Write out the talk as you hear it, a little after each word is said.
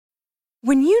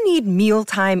When you need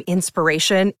mealtime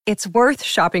inspiration, it's worth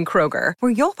shopping Kroger,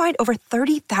 where you'll find over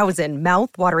 30,000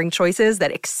 mouth-watering choices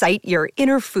that excite your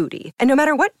inner foodie. And no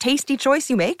matter what tasty choice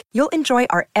you make, you'll enjoy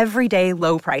our everyday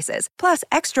low prices, plus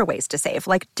extra ways to save,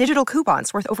 like digital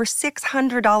coupons worth over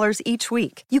 $600 each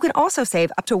week. You can also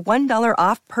save up to $1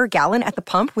 off per gallon at the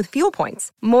pump with fuel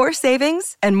points. More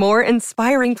savings and more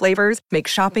inspiring flavors make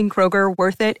shopping Kroger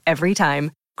worth it every time.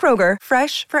 Kroger,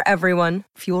 fresh for everyone.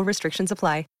 Fuel restrictions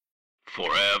apply.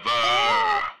 Forever.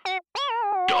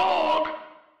 Dog.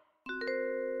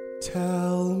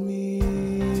 Tell me,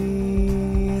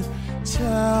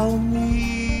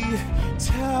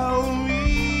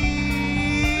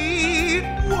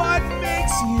 what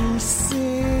makes you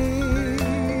sing?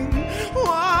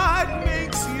 What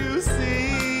makes you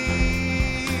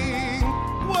sing?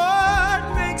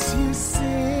 What makes you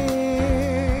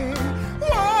sing?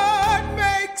 What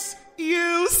makes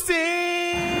you sing?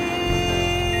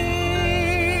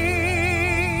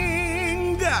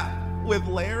 With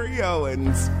Larry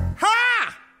Owens.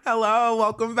 Ha! Hello,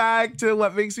 welcome back to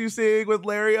What Makes You Sing with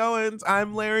Larry Owens.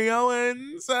 I'm Larry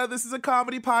Owens. This is a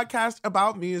comedy podcast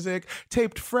about music,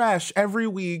 taped fresh every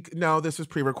week. No, this was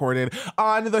pre-recorded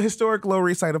on the historic Lower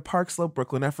East Side of Park Slope,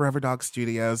 Brooklyn at Forever Dog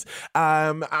Studios.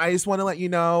 I just want to let you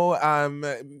know,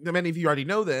 many of you already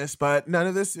know this, but none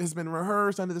of this has been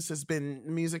rehearsed. None of this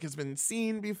music has been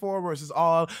seen before, where this is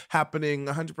all happening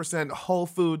 100% Whole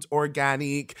Foods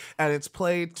organic, and it's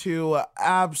played to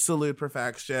absolute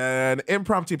perfection,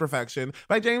 impromptu perfection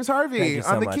by James Harvey. Thank you so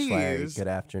on the much, keys. Larry. Good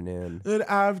afternoon. Good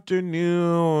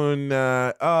afternoon.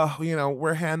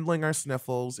 We're handling our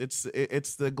sniffles.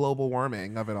 It's the global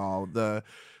warming of it all. The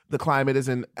climate is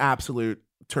in absolute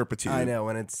turpitude. I know,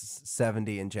 when it's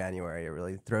 70 in January, it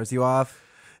really throws you off.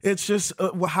 It's just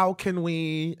how can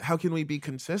we be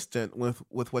consistent with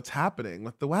what's happening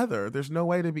with the weather? There's no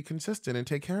way to be consistent and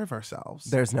take care of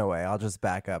ourselves. There's no way. I'll just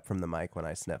back up from the mic when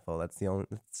I sniffle. That's the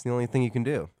only thing you can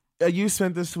do. You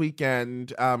spent this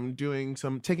weekend taking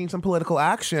some political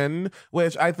action,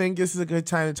 which I think this is a good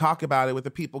time to talk about it with the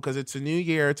people, because it's a new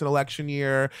year, it's an election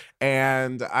year,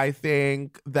 and I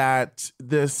think that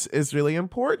this is really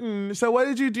important. So what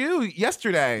did you do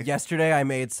yesterday? Yesterday, I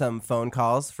made some phone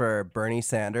calls for Bernie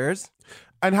Sanders.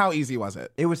 And how easy was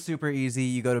it? It was super easy.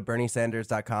 You go to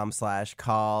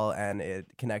berniesanders.com/call, and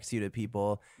it connects you to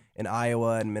people in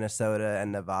Iowa and Minnesota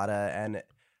and Nevada. And,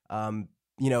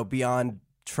 beyond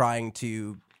trying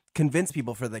to convince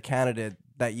people for the candidate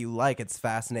that you like, it's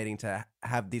fascinating to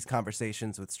have these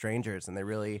conversations with strangers, and they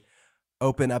really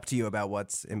open up to you about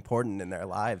what's important in their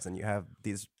lives, and you have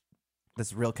this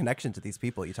real connection to these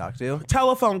people you talk to.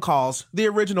 Telephone calls, the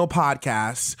original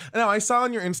podcast. Now, I saw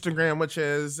on your Instagram, which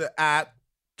is at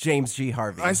James G.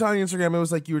 Harvey. I saw on your Instagram, it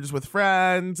was like you were just with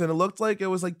friends, and it looked like it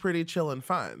was like pretty chill and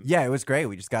fun. Yeah, it was great.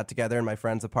 We just got together in my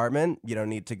friend's apartment. You don't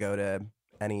need to go to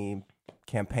any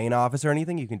campaign office or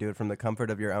anything. You can do it from the comfort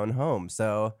of your own home.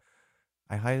 So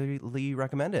I highly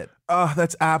recommend it. Oh,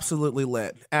 that's absolutely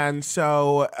lit. And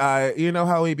so, you know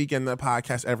how we begin the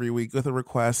podcast every week with a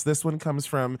request. This one comes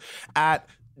from at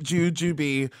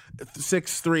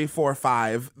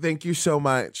Jujube6345. Thank you so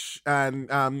much.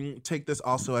 And take this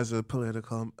also as a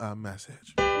political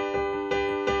message.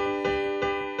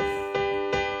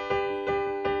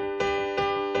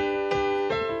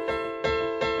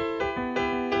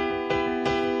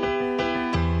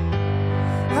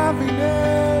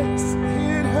 Happiness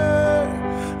hit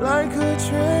her like a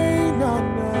train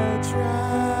on the track,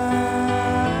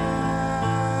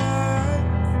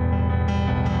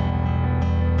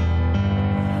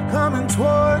 coming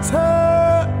towards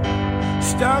her,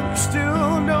 stuck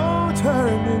still, no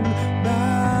turning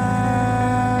back.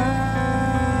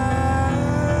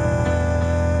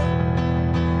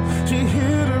 She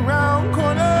hid around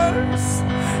corners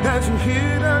and she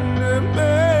hid under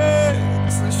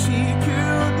beds, and she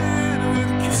killed it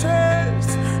with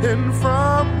kisses, and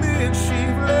from it she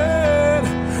fled.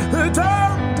 The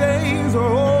dark days are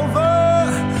over,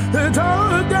 the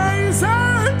dark days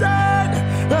are dead,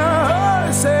 the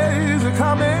horses are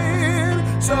coming,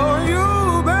 so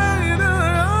you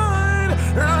better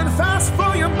run fast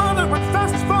for your mother, run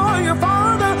fast for your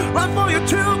father, run for your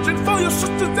children, for your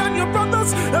sisters and your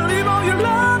brothers, and leave all your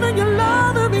love and your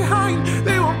loving behind.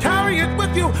 They will carry it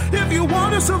with you if you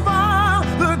want to survive.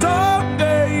 The dark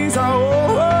days are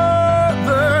over,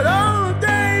 the dark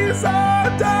days are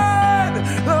dead,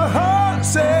 the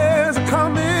horses are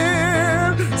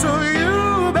coming, so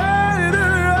you better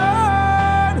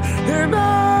run. And I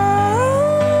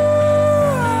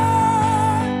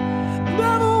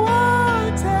never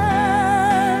wanted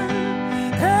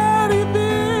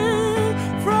anything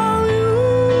from you.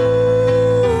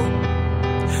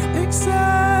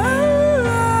 Except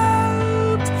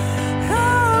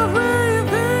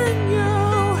everything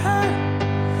you had,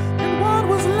 and what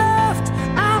was left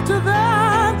after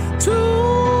that too.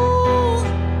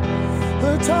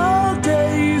 The dark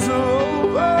days are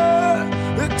over.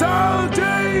 The dark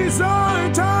days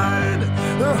are done.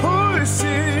 The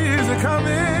horses are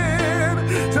coming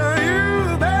to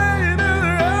you, baby.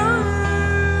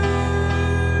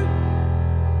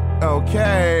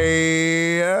 Okay.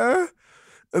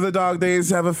 The dog days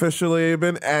have officially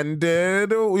been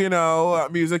ended. You know,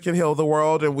 music can heal the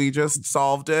world, and we just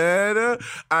solved it.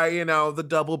 The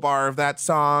double bar of that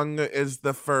song is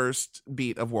the first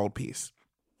beat of world peace.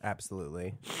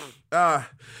 Absolutely.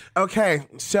 Okay,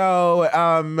 so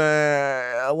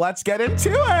let's get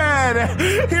into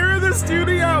it. Here in the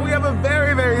studio, we have a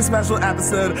very, very special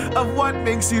episode of What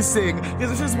Makes You Sing, because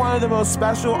this is one of the most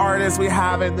special artists we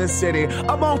have in this city,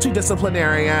 a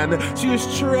multidisciplinarian. She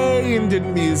is trained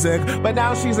in music, but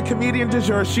now she's a comedian du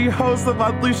jour. She hosts the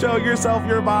monthly show Yourself,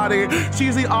 Your Body.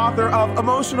 She's the author of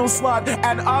Emotional Slut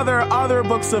and other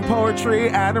books of poetry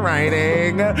and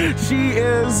writing. She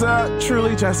is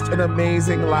truly just an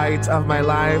amazing light of my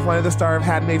life. One of the stars of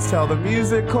Handmaid's Tale, the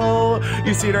musical.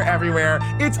 You see her everywhere.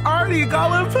 It's Artie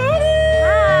Gallipotti!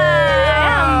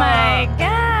 Oh my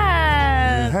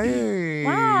God. Hey.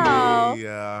 Wow.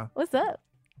 Yeah. What's up?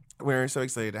 We're so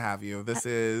excited to have you. This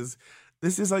is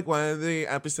like one of the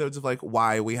episodes of like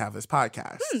why we have this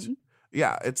podcast.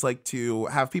 Yeah, it's like to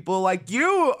have people like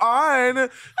you on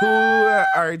who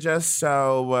are just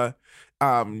so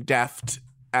deft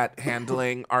at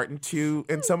handling art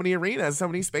in so many arenas, so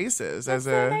many spaces. That's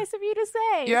so nice of you to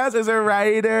say. Yes, as a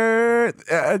writer,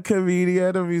 a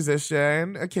comedian, a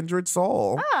musician, a kindred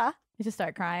soul. I just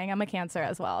start crying. I'm a Cancer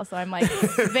as well, so I'm like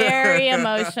very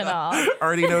emotional.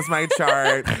 Already knows my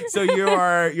chart. So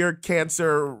you're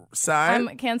Cancer sun?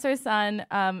 I'm Cancer sun,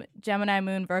 Gemini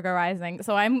moon, Virgo rising.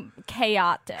 So I'm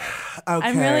chaotic. Okay.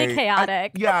 I'm really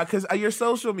chaotic. Yeah, because your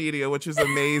social media, which is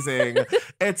amazing,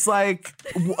 it's like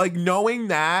knowing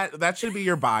that should be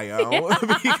your bio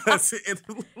because it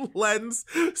lends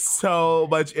so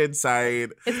much insight.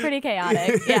 It's pretty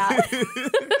chaotic, yeah.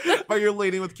 But you're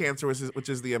leading with Cancer, which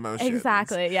is the emotion.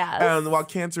 Exactly, yes. And while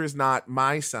Cancer is not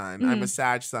my sun, I'm a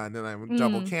Sag sun and I'm a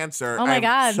double Cancer. Oh my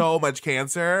God. So much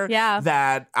Cancer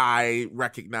that I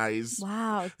recognize.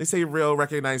 Wow. They say real,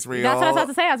 recognize real. That's what I was about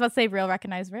to say. I was about to say real,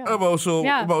 recognize real. Emotional,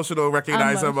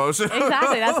 recognize emotion.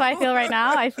 Exactly. That's how I feel right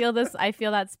now. I feel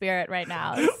that spirit right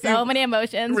now. So many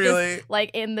emotions Really? just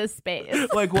like in this space.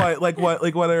 Like what? Like what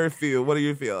are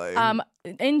you feeling?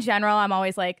 In general, I'm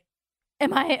always like,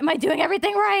 am I doing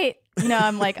everything right? You know,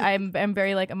 I'm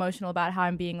very like emotional about how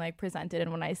I'm being like presented and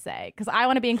when I say, because I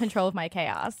want to be in control of my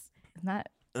chaos. Isn't that?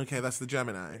 Okay, that's the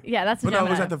Gemini. Yeah, that's the But Gemini.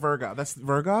 no, was that the Virgo? That's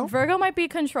Virgo? Virgo might be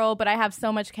control, but I have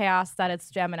so much chaos that it's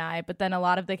Gemini. But then a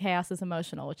lot of the chaos is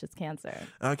emotional, which is Cancer.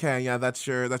 Okay, yeah, that's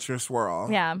your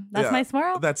swirl. Yeah, that's my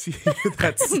swirl. That's Go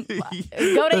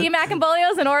to Emac and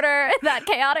Bolio's and order that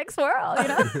chaotic swirl, you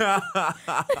know?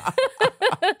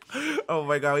 Oh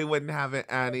my God, we wouldn't have it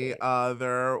any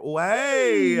other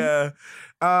way.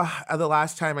 The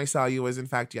last time I saw you was in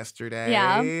fact yesterday.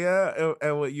 Yeah.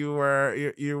 And you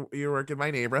work in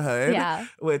my neighborhood. Yeah.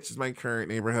 Which is my current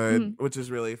neighborhood, which is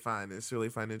really fun. It's really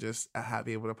fun to just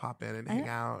be able to pop in and hang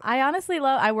out. I honestly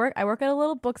love. I work at a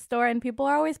little bookstore, and people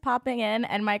are always popping in.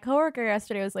 And my coworker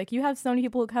yesterday was like, "You have so many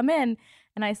people who come in."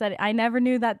 And I said, I never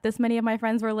knew that this many of my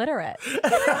friends were literate.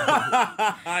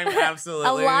 I'm absolutely.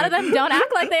 A lot of them don't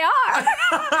act like they are.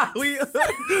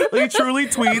 we truly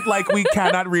tweet like we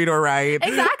cannot read or write.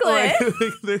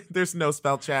 Exactly. There's no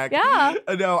spell check. Yeah.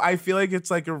 No, I feel like it's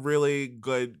like a really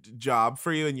good job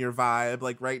for you and your vibe.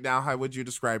 Like right now, how would you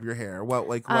describe your hair?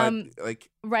 Right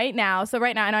now,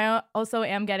 and I also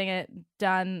am getting it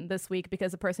done this week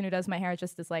because the person who does my hair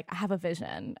just is like, I have a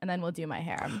vision, and then we'll do my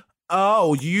hair.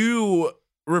 Oh, you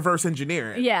reverse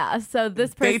engineer it. Yeah. So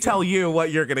this person, they tell you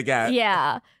what you're gonna get.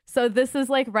 Yeah. So this is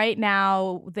like right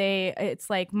now. It's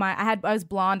like I was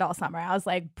blonde all summer. I was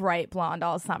like bright blonde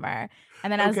all summer,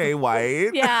 and then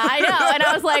white. Yeah, I know. And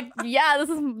I was like, yeah,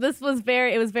 this was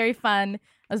very fun.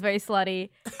 I was very slutty,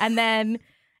 and then.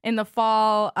 In the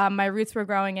fall, my roots were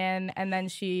growing in, and then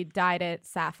she dyed it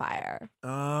sapphire.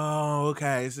 Oh,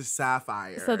 okay. It's a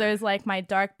sapphire. So there's like my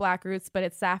dark black roots, but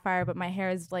it's sapphire, but my hair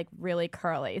is like really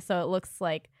curly. So it looks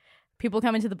like people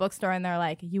come into the bookstore and they're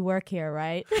like, "You work here,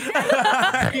 right?"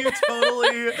 you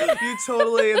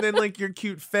totally, and then like your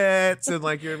cute fits and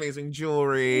like your amazing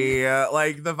jewelry.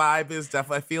 Like the vibe is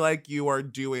definitely. I feel like you are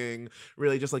doing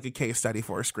really just like a case study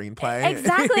for a screenplay.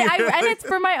 Exactly. And it's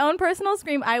for my own personal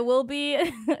scream. I will be.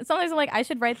 Sometimes I'm like, I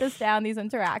should write this down. These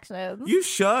interactions. You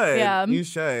should. Yeah. You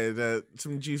should.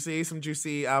 Some juicy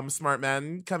smart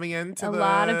men coming into A the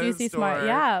lot of juicy store. smart.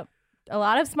 Yeah. A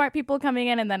lot of smart people coming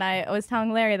in, and then I was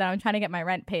telling Larry that I'm trying to get my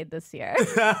rent paid this year.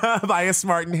 By a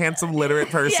smart and handsome literate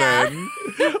person,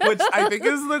 which I think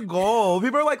is the goal.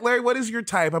 People are like, Larry, what is your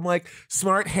type? I'm like,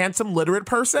 smart, handsome, literate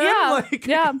person? Yeah, Like,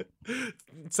 yeah.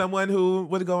 Someone who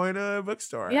would go in a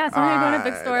bookstore. Yeah, someone who'd go in a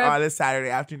bookstore. On a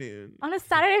Saturday afternoon. On a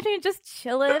Saturday afternoon, just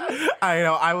chilling. I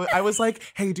know. I was like,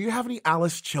 hey, do you have any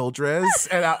Alice Childress?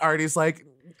 And Artie's like,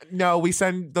 no, we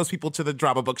send those people to the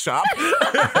drama bookshop.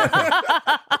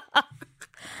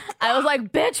 I was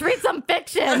like, bitch, read some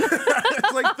fiction.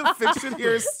 It's like the fiction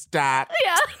here is stacked.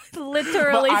 Yeah,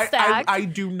 literally But stacked. I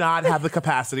do not have the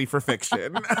capacity for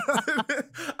fiction.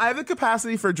 I have the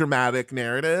capacity for dramatic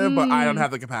narrative, but I don't have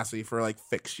the capacity for like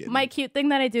fiction. My cute thing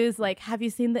that I do is like, have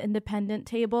you seen the independent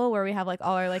table where we have like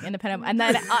all our like independent, and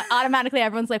then automatically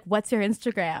everyone's like, what's your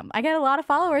Instagram? I get a lot of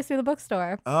followers through the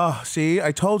bookstore. Oh, see,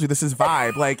 I told you this is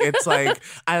vibe. Like it's like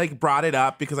I like brought it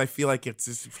up because I feel like it's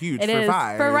just huge It for is.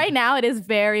 vibe. For right now, it is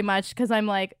very much because I'm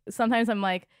like, sometimes I'm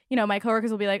like, you know, my coworkers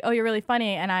will be like, oh, you're really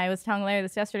funny. And I was telling Larry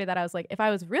this yesterday that I was like, if I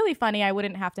was really funny, I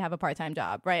wouldn't have to have a part-time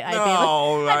job, right?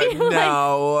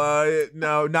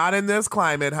 No, not in this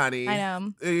climate, honey. I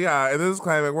know. Yeah, in this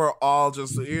climate, we're all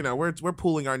just, you know, we're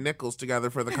pooling our nickels together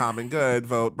for the common good.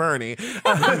 Vote Bernie.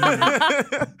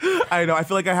 I know. I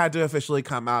feel like I had to officially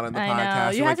come out on the I know.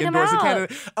 podcast You and had like to come endorse a out.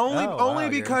 candidate. Only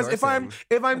you're because if I'm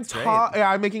endorsing. That's great.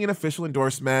 I'm making an official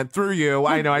endorsment through you.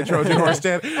 I know I Trojan horsed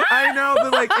it. I know,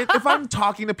 but like if I'm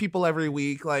talking to people every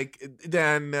week, like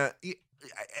then. You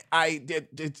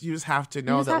just have to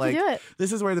know just that have to like do it.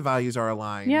 this is where the values are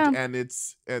aligned, Yeah. and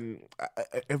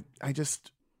I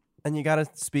just And you got to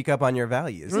speak up on your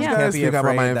values. I You gotta can't be speak up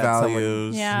on afraid my that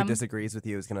values. Yeah. someone who disagrees with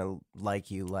you is going to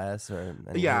like you less or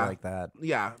anything Yeah. like that.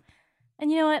 Yeah.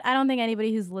 And you know what? I don't think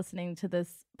anybody who's listening to this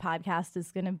podcast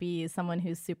is going to be someone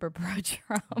who's super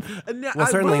pro-Trump. Well,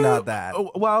 certainly not that.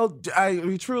 Well,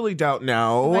 we truly don't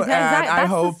know, Like, and exactly. I That's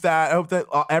hope that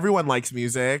everyone likes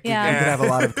music. Yeah. You and- could have a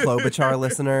lot of Klobuchar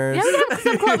listeners. Yeah, we got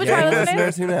some Klobuchar Yang listeners.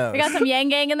 listeners. Who knows? We got some Yang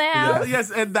Gang in the house. Yes,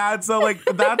 and that's so like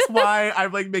that's why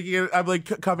I'm like making it. I'm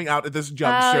like coming out at this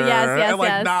juncture yes, and like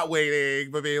yes. not waiting,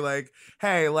 but being like,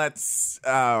 hey, let's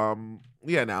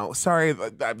you know, sorry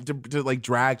to like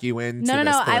drag you into No.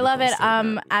 this I love it. political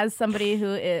statement. As somebody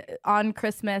who on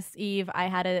Christmas Eve, I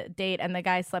had a date and the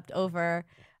guy slept over.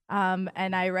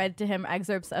 And I read to him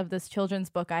excerpts of this children's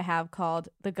book I have called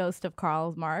The Ghost of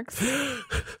Karl Marx. So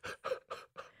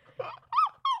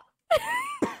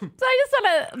I just want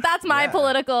to, that's my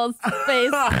political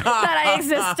space that I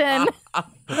exist in.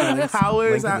 How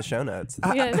Link is in the that? show notes.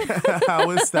 How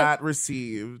is that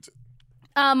received?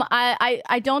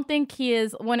 I don't think he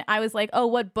is. When I was like, oh,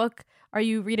 what book are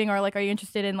you reading, or like, are you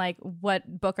interested in like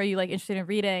what book are you like interested in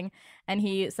reading? And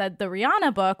he said the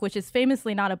Rihanna book, which is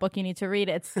famously not a book you need to read.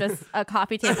 It's just a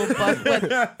coffee table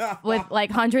book with like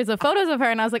hundreds of photos of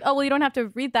her. And I was like, oh well, you don't have to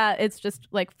read that. It's just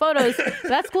like photos.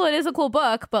 That's cool. It is a cool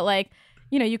book, but like,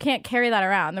 you know, you can't carry that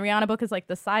around. The Rihanna book is like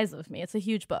the size of me. It's a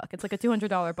huge book. It's like a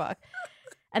 $200 book.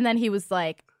 And then he was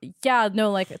like, yeah, no,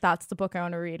 like, that's the book I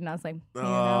want to read. And I was like, you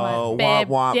know what, babe?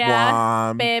 womp, yeah,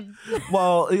 womp. babe.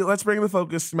 Well, let's bring the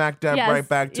focus smack dab Yes, right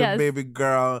back to yes. baby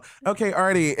girl. Okay,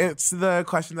 Artie, it's the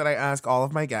question that I ask all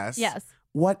of my guests. Yes.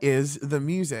 What is the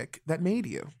music that made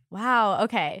you? Wow.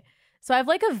 Okay. So I have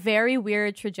like a very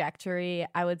weird trajectory,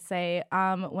 I would say.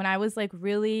 When I was like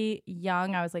really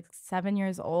young, I was like 7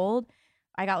 years old.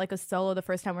 I got like a solo the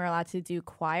first time we were allowed to do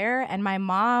choir. And my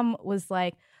mom was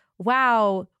like,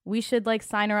 wow, we should like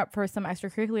sign her up for some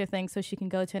extracurricular things so she can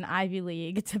go to an Ivy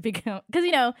League to become, because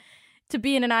you know, to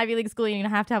be in an Ivy League school, you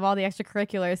have to have all the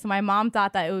extracurriculars. So my mom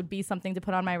thought that it would be something to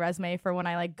put on my resume for when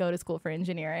I like go to school for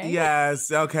engineering.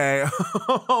 Yes, okay.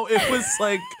 It was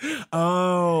like,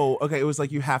 okay. It was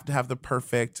like you have to have the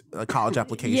perfect college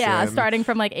application. Yeah, starting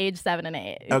from like age 7 and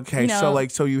 8. Okay, you know?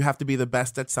 so you have to be the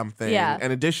best at something. Yeah.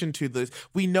 In addition to this,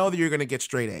 we know that you're going to get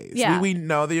straight A's. Yeah. We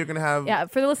know that you're going to have. Yeah,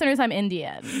 for the listeners, I'm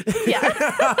Indian. Yeah.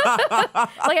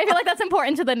 Like, I feel like that's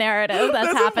important to the narrative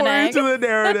that's happening. Important to the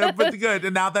narrative, but good.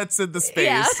 And now that's in the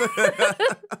the space.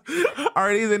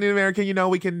 Already the Native American, you know,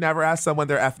 we can never ask someone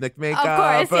their ethnic makeup.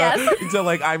 Of course, yes. So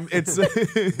like it's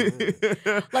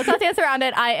Let's not dance around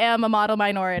it. I am a model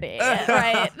minority,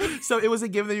 right? So it was a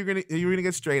given that you were gonna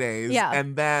get straight A's. Yeah.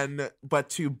 And then but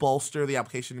to bolster the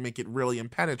application to make it really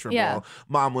impenetrable, Yeah.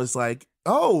 Mom was like,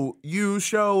 oh, you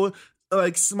show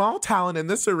like small talent in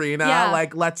this arena. Yeah.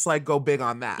 Like let's like go big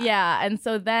on that. Yeah, and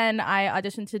so then I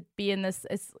auditioned to be in this,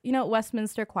 it's, you know,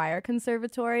 Westminster Choir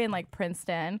Conservatory in like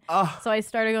Princeton. Ugh, So I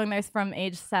started going there from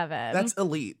age 7. that's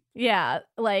elite. Yeah,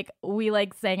 like we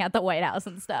like sang at the White House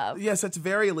and stuff. Yes, that's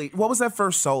very elite. What was that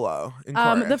first solo in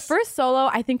chorus? The first solo,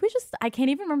 I think I can't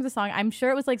even remember the song. I'm sure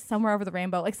it was like Somewhere Over the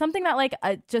Rainbow, like something that like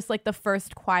just like the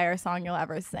first choir song you'll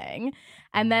ever sing.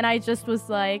 And then I just was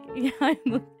like, yeah,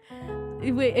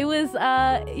 it was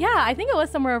I think it was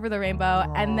Somewhere Over the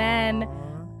Rainbow. And then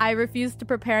I refused to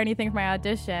prepare anything for my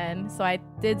audition, so I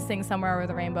did sing Somewhere Over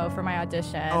the Rainbow for my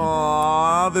audition.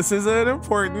 Aw, this is an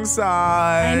important song.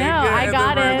 I know. I And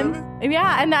got the in. rhythm.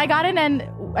 Yeah, and I got in, and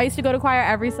I used to go to choir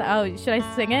every. Oh, should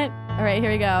I sing it? All right,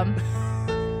 here we go.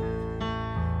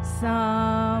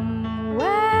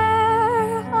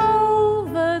 Somewhere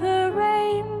over the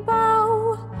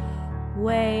rainbow,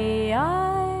 way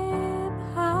up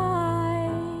high,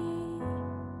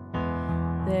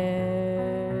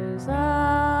 there's a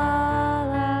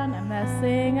land. I'm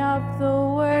messing up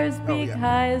the words Oh, yeah.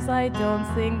 because I don't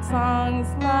sing songs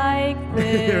like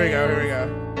this. Here we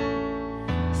go.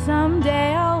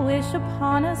 Someday I'll wish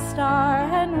upon a star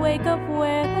and wake up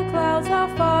where the clouds are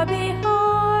far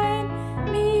behind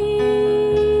me,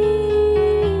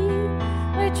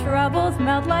 where troubles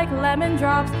melt like lemon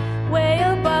drops way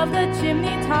above the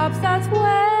chimney tops. That's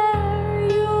where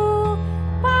you'll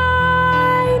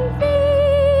find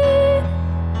me,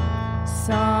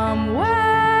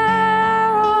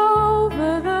 somewhere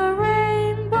over the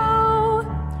rainbow.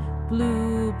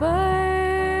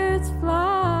 Bluebirds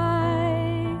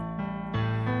fly,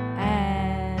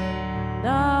 and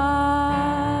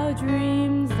the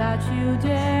dreams that you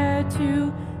dare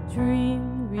to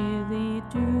dream really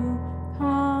do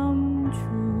come true.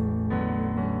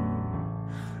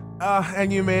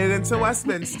 And you made it into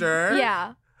Westminster.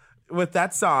 Yeah, With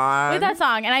that song. with that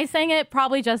song, and I sang it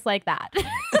probably just like that.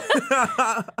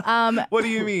 What do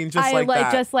you mean? Just I like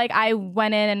that? just like I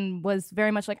went in and was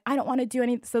very much like, I don't want to do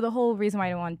anything. So the whole reason why I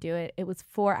didn't want to do it, it was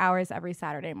 4 hours every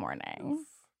Saturday morning.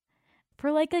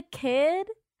 For like a kid,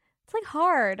 it's like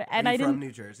hard. And Are you I from didn't.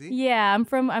 New Jersey? Yeah,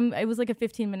 it was like a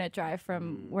 15-minute drive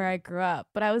from where I grew up.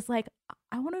 But I was like,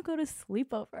 I want to go to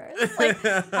sleepovers. Like,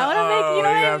 I want to make, you know what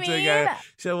I have to mean? get-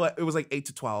 So what, it was like 8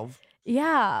 to 12.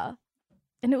 Yeah.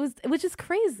 And it was just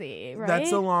crazy, right?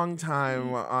 That's a long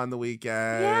time on the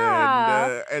weekend.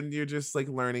 Yeah. And you're just like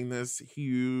learning this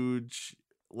huge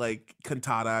like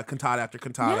cantata after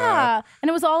cantata. Yeah. And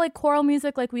it was all like choral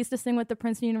music. Like we used to sing with the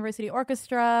Princeton University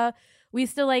Orchestra. We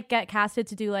used to like get casted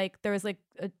to do like, there was like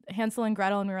a Hansel and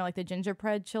Gretel and we were like the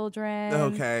gingerbread children.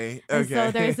 Okay. And Okay.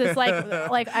 so there's this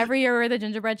like every year we're the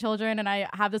gingerbread children, and I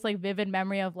have this like vivid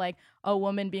memory of like a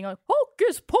woman being like,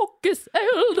 hocus pocus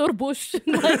elderbush,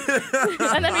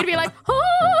 and then we'd be like,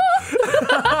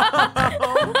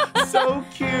 So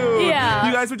cute. Yeah.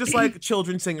 You guys were just like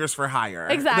children singers for hire.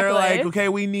 Exactly. They're like, okay,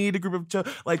 we need a group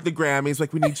of like the Grammys,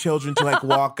 like we need children to like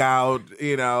walk out,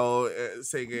 you know,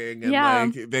 singing, and Yeah.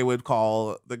 like they would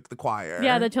call the choir.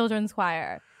 yeah, the children's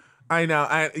choir. I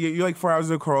know. You like 4 hours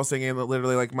of choral singing, and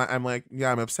literally like I'm like,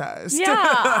 yeah, I'm obsessed. Yeah,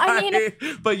 I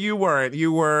mean- but you weren't.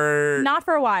 You were Not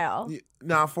for a while.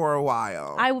 not for a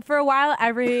while. For a while,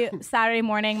 every Saturday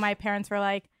morning, my parents were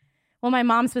like, well, my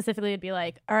mom specifically would be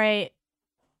like, all right,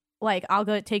 like I'll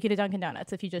go take you to Dunkin'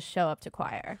 Donuts if you just show up to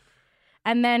choir.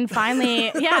 And then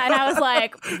finally, yeah, and I was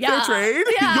like, yeah, trade?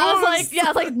 yeah, Yes. I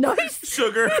was like, nice.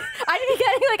 Sugar. I'd be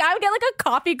getting like, I would get like a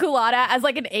coffee colada as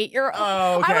like an 8-year-old.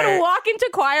 Oh, okay. I would walk into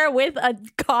choir with a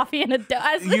coffee and a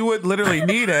donut. You would literally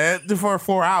need it for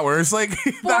 4 hours. Like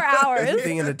 4 hours.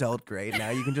 Being an adult, great.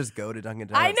 Now you can just go to Dunkin'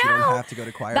 I Donuts. You know. don't have to go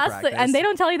to choir That's practice. and they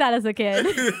don't tell you that as a kid.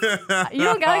 You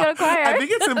don't gotta go to choir. I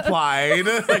think it's implied.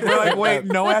 Like we're like, wait,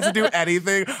 no one has to do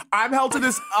anything. I'm held to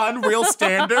this unreal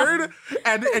standard,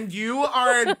 and you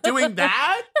are doing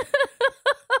that.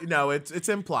 No, it's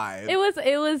implied. It was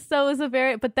a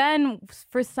very, but then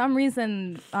for some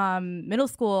reason, middle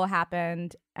school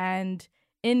happened, and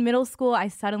in middle school, I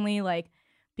suddenly like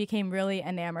became really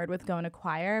enamored with going to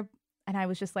choir, and I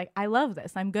was just like, I love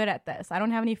this. I'm good at this. I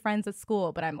don't have any friends at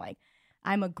school, but I'm like,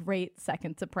 I'm a great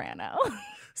second soprano.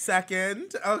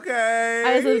 Second, okay.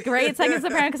 I was a great second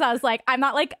soprano because I was like, I'm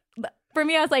not like for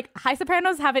me, I was like, high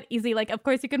sopranos have it easy. Like, of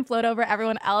course, you can float over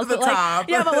everyone else. The but like, top.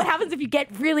 yeah, but what happens if you get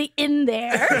really in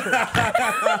there?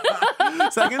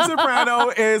 Second soprano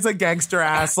is a gangster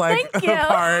ass like Thank you.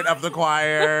 part of the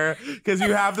choir because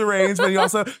you have the range, but you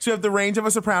have the range of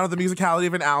a soprano, the musicality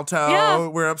of an alto. Yeah.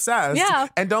 We're obsessed. Yeah.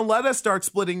 And don't let us start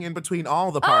splitting in between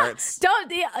all the parts.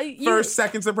 Don't First,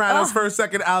 second sopranos, first,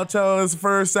 second altos,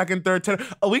 first, second, third tenor.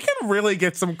 We can really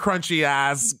get some crunchy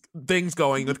ass things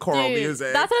going with choral Dude,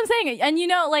 music. That's what I'm saying. And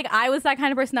like I was that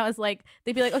kind of person that was like,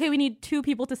 they'd be like, okay, we need 2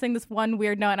 people to sing this one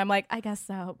weird note. And I'm like, I guess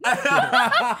so.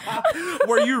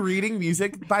 Were you reading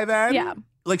music by then? Yeah.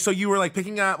 Like, so you were like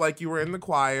picking up, like you were in the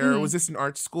choir. Was this an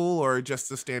art school or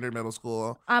just a standard middle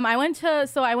school? I went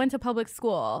to public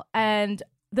school, and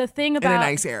the thing about In a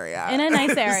nice area. in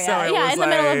the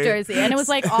middle of Jersey, and it was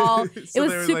like all it So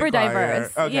was there was, super like, choir.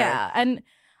 diverse. Okay. Yeah, and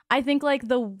I think like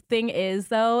the thing is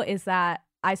that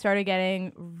I started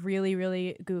getting really,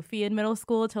 really goofy in middle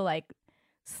school to like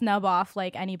snub off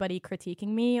like anybody critiquing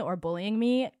me or bullying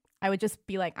me. I would just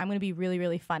be like, I'm going to be really,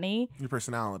 really funny. Your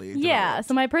personality. Yeah. developed.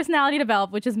 So my personality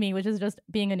developed, which is me, which is just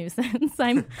being a nuisance.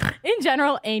 I'm in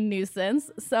general a nuisance.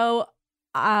 So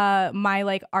my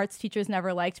like arts teachers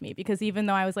never liked me because even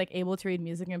though I was like able to read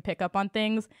music and pick up on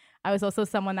things, I was also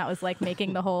someone that was like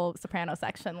making the whole soprano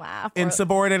section laugh.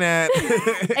 Insubordinate.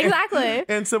 Exactly.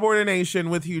 Insubordination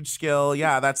with huge skill.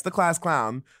 Yeah, that's the class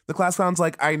clown. The class clown's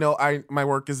like, I know my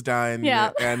work is done.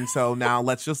 Yeah. And so now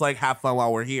let's just like have fun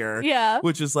while we're here. Yeah.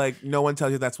 Which is like, no one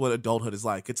tells you that's what adulthood is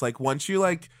like. It's like once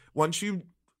you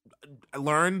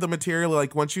learn the material,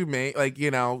 like once you make like, you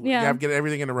Yeah. have get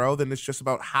everything in a row, then it's just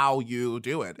about how you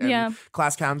do it. And Yeah.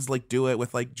 class clowns like do it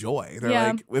with like joy. They're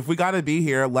Yeah. like, if we gotta be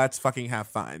here, let's fucking have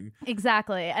fun.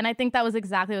 Exactly. And I think that was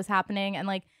exactly what was happening. And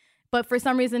like, but for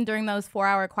some reason during those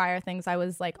 4-hour choir things, I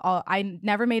was like, I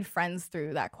never made friends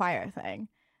through that choir thing.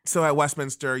 So at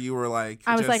Westminster, you were like,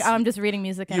 I was like, oh, I'm just reading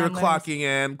music. And you were I'm learning. clocking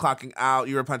in, clocking out.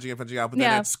 You were punching in, punching out. But then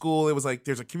Yeah. at school, it was like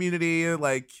there's a community.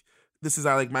 Like this is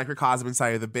our like microcosm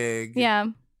inside of the big. Yeah.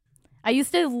 I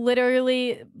used to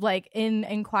literally like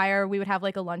in choir, we would have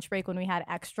like a lunch break when we had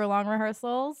extra long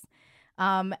rehearsals.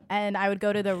 And I would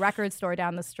go to the record store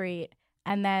down the street.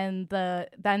 And then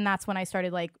that's when I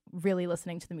started like really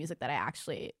listening to the music that I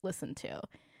actually listened to.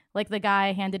 Like the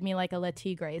guy handed me like a Le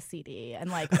Tigre CD, and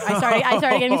like I started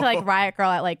getting into like Riot Girl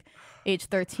at like age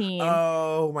 13.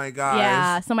 Oh my gosh.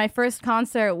 Yeah. So my first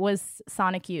concert was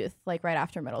Sonic Youth, like right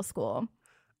after middle school.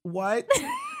 What?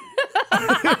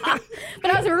 But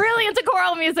I was really into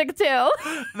choral music too.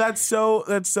 That's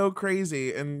so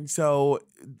crazy. And so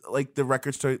like the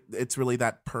record store, it's really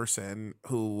that person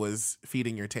who was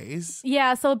feeding your taste.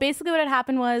 Yeah. So basically what had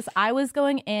happened was I was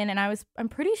going in and I'm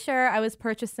pretty sure I was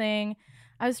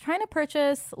trying to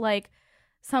purchase like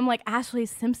some like Ashley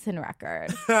Simpson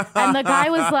record. And the guy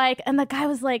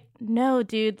was like, no,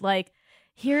 dude, like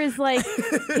here's like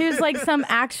some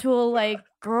actual like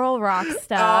girl rock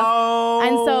stuff. Oh,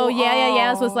 And so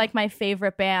Yeahs was like my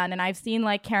favorite band, and I've seen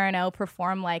like Karen O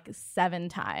perform like 7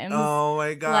 times. Oh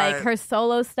my god. Like her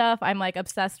solo stuff, I'm like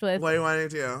obsessed with. What do you want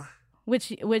to do?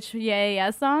 Which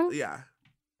Yeahs song? Yeah.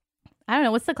 I don't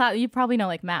know. What's the class? You probably know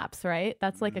like Maps, right?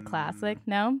 That's like a classic.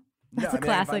 No, that's a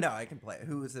classic. I can play.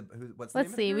 What's the Let's name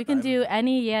of see. the We group? can I'm- do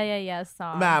any Yeahs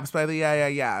song. Maps by the Yeah.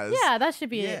 Yeah, that should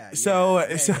be Yeah. it. So Yeah,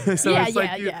 it's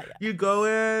like yeah. you go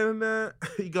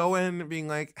in being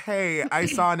like, hey, I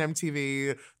saw on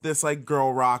MTV this like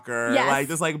girl rocker, Yes. like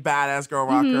this like badass girl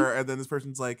rocker, and then this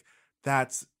person's like,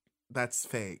 that's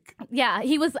fake. Yeah,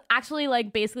 he was actually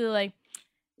like basically like,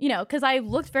 you know, because I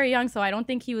looked very young, so I don't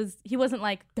think he wasn't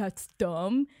like, that's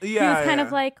dumb. He was kind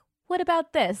of like, what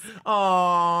about this?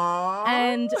 Aww.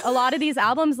 And a lot of these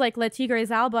albums, like Le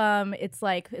Tigre's album, it's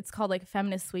called like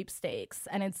Feminist Sweepstakes,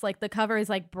 and it's like the cover is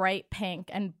like bright pink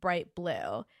and bright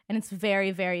blue, and it's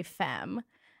very, very femme.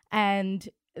 And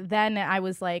then I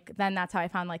was like, then that's how I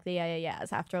found like the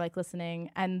Yeahs after like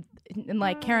listening, and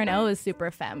like Karen O is super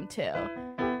femme too.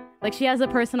 Like she has a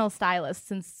personal stylist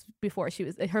since before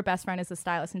her best friend is a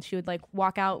stylist, and she would like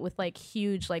walk out with like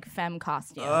huge like femme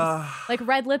costumes, like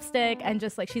red lipstick, and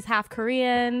just like she's half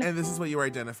Korean. And this is what you were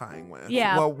identifying with.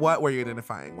 Yeah. Well, what were you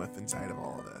identifying with inside of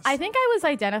all of this? I think I was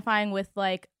identifying with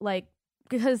like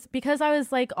because I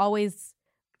was like always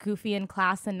goofy in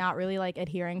class and not really like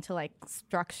adhering to like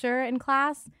structure in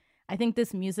class. I think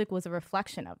this music was a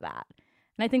reflection of that.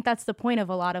 And I think that's the point of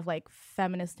a lot of like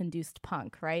feminist induced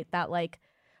punk, right? That like,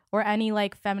 or any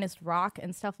like feminist rock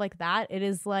and stuff like that. It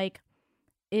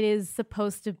is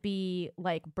supposed to be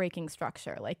like breaking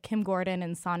structure, like Kim Gordon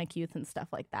and Sonic Youth and stuff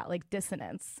like that, like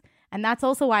dissonance. And that's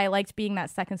also why I liked being that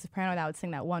second soprano that would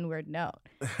sing that one weird note.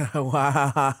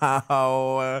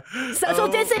 Wow. Social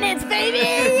dissonance, baby!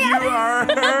 You are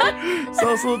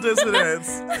social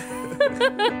dissonance.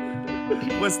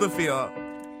 What's the feel?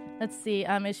 Let's see.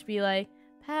 It should be like,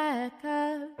 pack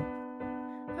up,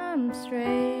 I'm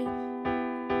straight,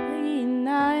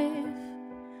 knife.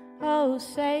 Oh,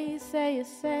 say, say,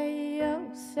 say, oh,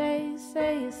 say,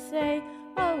 say, say,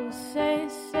 oh, say,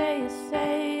 say,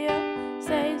 say, oh,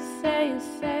 say, say,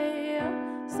 say,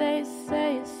 oh, say,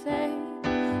 say, say.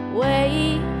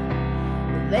 Wait,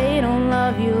 they don't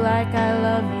love you like I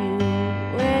love you.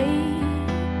 Wait,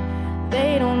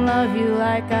 they don't love you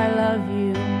like I love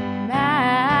you.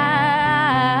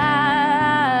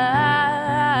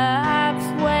 Maps,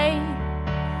 wait,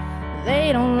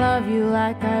 they don't love you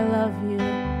like I love you.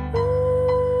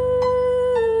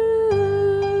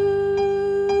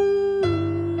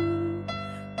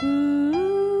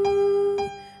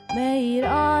 Made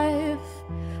of,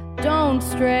 don't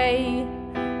stray.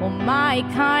 Well, my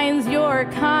kind's your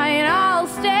kind. I'll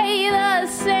stay the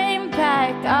same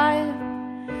pack. I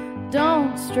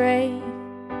don't stray.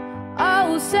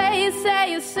 Oh, say,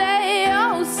 say, say.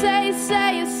 Oh, say,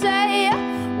 say, say.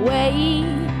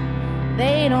 Wait,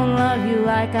 they don't love you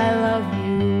like I love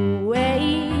you.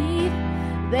 Wait,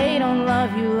 they don't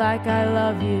love you like I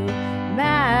love you.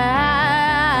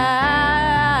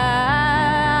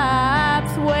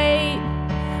 Maps, wait.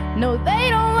 No, they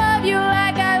don't love you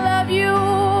like I love you.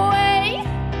 Wait,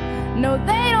 no,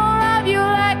 they don't love you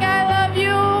like I love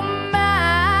you. Maps,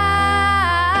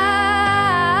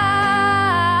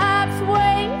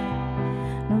 wait.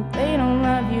 No, they don't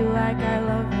love you like I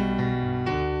love you.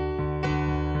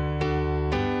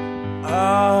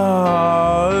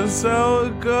 Oh, so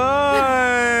good.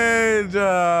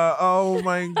 Oh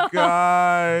my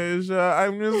gosh.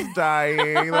 I'm just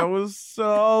dying. That was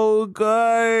so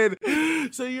good.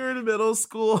 So you're in middle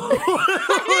school.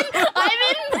 I'm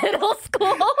in middle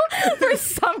school for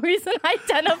some reason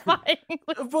identifying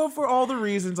with. Well, for all the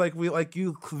reasons, like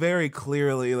you very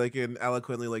clearly, like and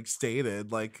eloquently, like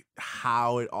stated, like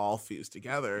how it all fused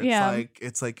together. Yeah.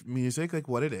 It's like music, like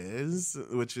what it is,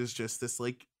 which is just this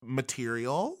like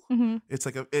material. Mm-hmm. It's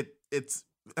like it's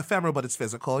ephemeral, but it's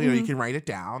physical. You know, you Mhm. can write it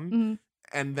down, Mhm.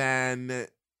 and then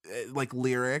like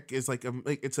lyric is like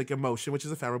it's like emotion, which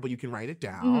is ephemeral, but you can write it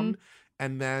down. Mhm.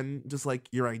 And then just like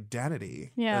your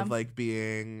identity Yeah. of like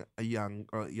being a young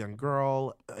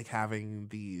girl, like having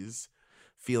these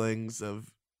feelings of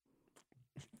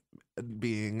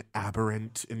being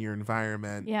aberrant in your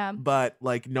environment. Yeah. But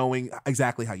like knowing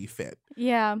exactly how you fit.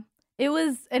 Yeah. It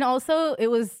was, and also it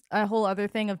was a whole other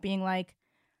thing of being like,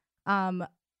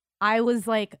 I was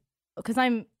like, because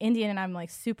I'm Indian and I'm like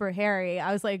super hairy,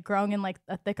 I was like growing in like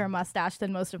a thicker mustache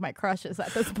than most of my crushes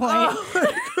at this point.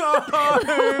 Oh my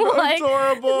god, Like,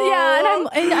 adorable. Yeah,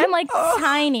 and I'm like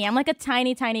tiny. I'm like a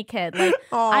tiny kid. Like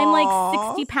I'm Aw.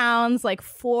 like 60 pounds, like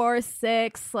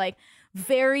 4'6", like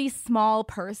very small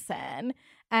person.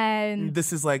 And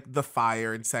This is like the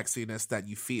fire and sexiness that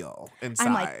you feel inside.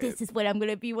 I'm like, this is what I'm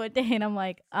gonna be one day. And I'm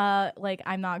like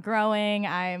I'm not growing.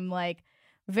 I'm like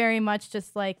very much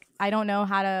just like I don't know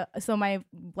how to. So my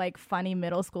like funny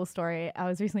middle school story, I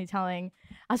was telling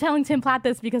Tim Platt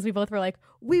this because we both were like,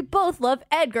 we both love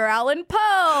Edgar Allan Poe.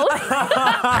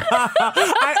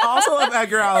 I also love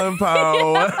Edgar Allan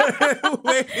Poe.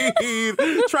 Wait,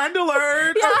 trying to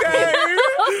learn. Yeah, Okay,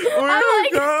 we're I'm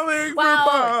like, going wow.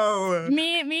 for Poe.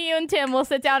 Me, you, and Tim will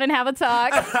sit down and have a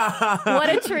talk. What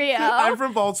a trio! I'm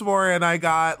from Baltimore, and I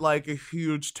got like a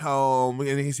huge tome,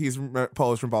 and he's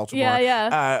Polish from Baltimore.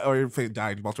 Yeah. Or he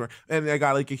died in Baltimore, and I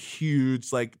got like a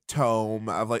huge like tome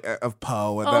of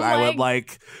Poe, and Oh then I my- would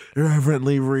like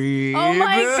reverently read. Oh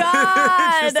my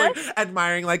Just God. like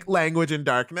admiring like language and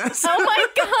darkness. Oh my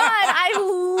god, I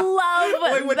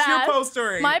love Wait, what's that. your Poe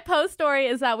story? My Poe story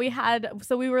is that we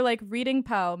were like reading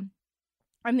Poe,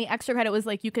 and the extra credit was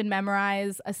like you could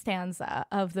memorize a stanza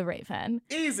of The Raven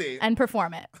Easy. and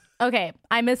perform it. Okay,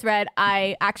 I misread.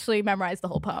 I actually memorized the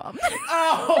whole poem.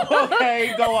 Oh,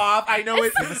 okay, go off. I know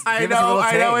it. I give us a know. little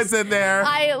I know taste. it's in there.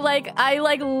 I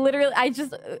literally, I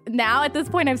just, now at this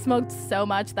point I've smoked so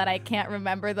much that I can't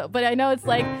remember but I know it's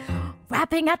like,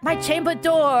 rapping at my chamber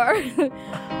door.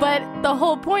 But the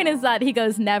whole point is that he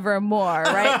goes nevermore,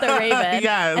 right? The Raven.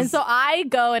 Yes. And so I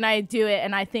go and I do it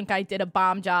and I think I did a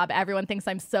bomb job. Everyone thinks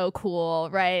I'm so cool,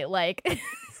 right? Like,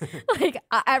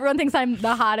 everyone thinks I'm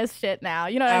the hottest shit now.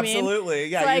 You know what I mean? Absolutely.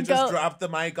 Yeah, So you I just go- dropped the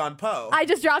mic on Poe. I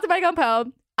just dropped the mic on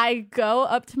Poe. I go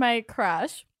up to my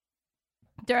crush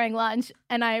during lunch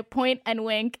and I point and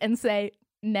wink and say,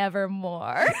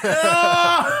 nevermore.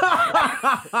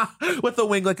 With the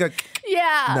wing like a...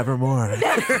 Yeah. Nevermore. Like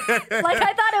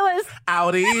I thought it was.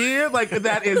 Audi, like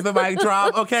that is the mic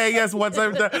drop. Okay, yes. Once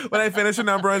I'm done, when I finish a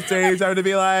number on stage, I'm going to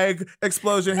be like,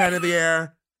 explosion, hand in the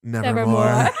air.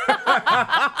 Nevermore.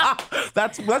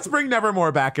 Let's bring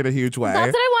Nevermore back in a huge way.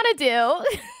 That's what I want to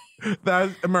do.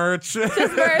 That's merch.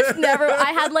 Just merch. Never.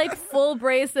 I had like full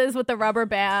braces with the rubber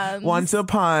bands. Once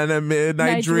upon a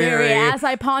midnight dreary, as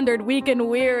I pondered, weak and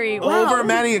weary. Wow. over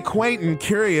many a quaint and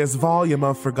curious volume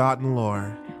of forgotten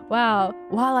lore. Wow.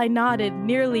 While I nodded,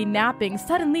 nearly napping,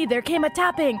 suddenly there came a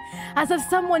tapping, as of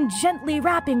someone gently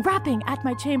rapping at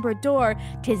my chamber door.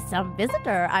 'Tis some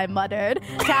visitor, I muttered,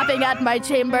 tapping at my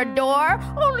chamber door.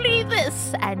 Only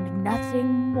this and nothing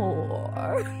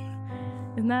more.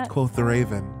 Isn't that? Quoth the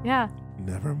raven. Yeah.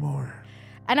 Nevermore.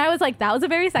 And I was like, that was a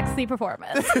very sexy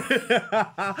performance.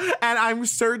 And I'm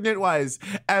certain it was.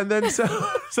 And then so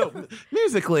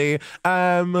musically,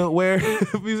 where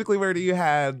do you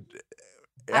head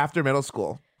after middle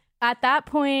school? At that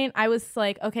point, I was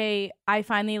like, okay, I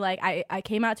finally I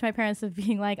came out to my parents of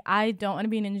being like, I don't want to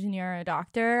be an engineer or a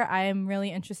doctor. I am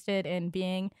really interested in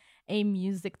being a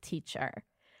music teacher.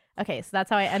 Okay, so that's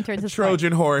how I entered this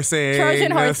Trojan horsing.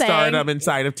 Stardom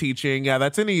inside of teaching. Yeah,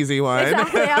 that's an easy one.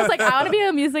 Exactly. I was like, I want to be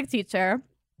a music teacher.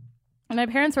 And my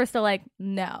parents were still like,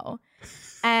 no.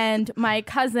 And my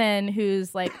cousin,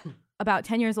 who's like about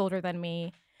 10 years older than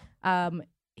me,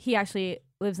 he actually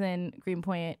lives in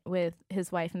Greenpoint with his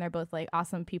wife, and they're both like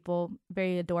awesome people,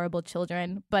 very adorable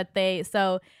children.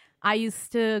 So I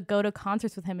used to go to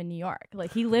concerts with him in New York.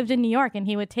 Like he lived in New York, and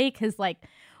he would take his like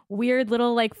weird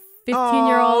little like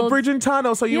 15-year-old Bridge and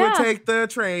Tunnel. So you would take the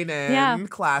train in, Yeah.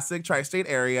 classic tri-state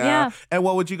area. Yeah. And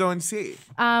what would you go and see?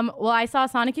 Well, I saw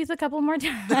Sonic Youth a couple more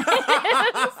times. But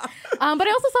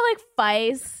I also saw like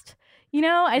Feist. You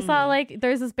know, I saw like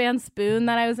there's this band Spoon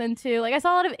that I was into. Like I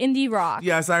saw a lot of indie rock.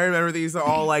 Yes, I remember these are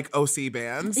all like OC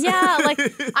bands. Yeah, like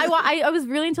I was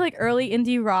really into like early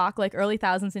indie rock, like early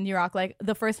thousands indie rock. Like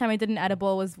the first time I did an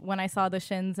edible was when I saw the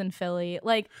Shins in Philly.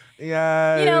 Like,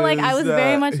 yeah, you know, like I was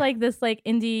very much like this like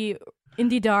indie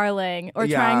darling, or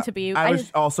trying to be. I was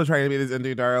also trying to be this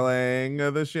indie darling.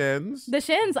 The Shins. The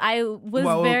Shins. I was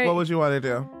What would you want to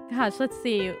do? Gosh, let's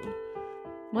see.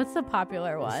 What's the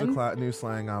popular one? It's the new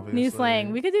slang, obviously. New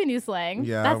slang. We could do new slang.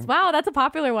 Yeah. That's a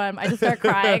popular one. I just start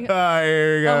crying.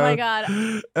 Here you go. Oh my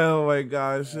god. Oh my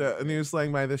gosh. New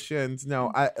slang by the Shins.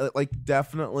 No, I like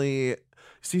definitely.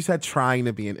 So you said trying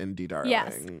to be an indie darling.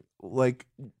 Yes. Like,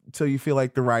 so you feel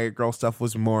like the Riot Girl stuff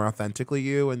was more authentically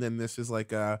you, and then this is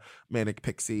like a Manic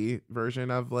Pixie version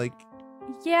of like.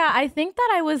 Yeah, I think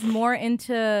that I was more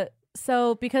into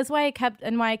because why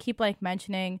I keep like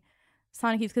mentioning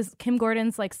Sonic Youth, because Kim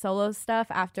Gordon's like solo stuff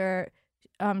after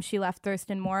she left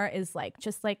Thurston Moore is like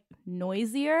just like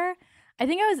noisier. I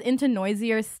think I was into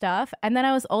noisier stuff, and then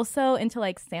I was also into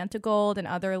like Santa Gold and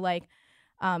other like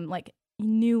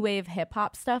new wave hip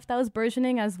hop stuff that was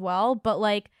burgeoning as well. But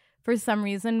like for some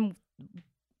reason,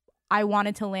 I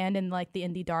wanted to land in like the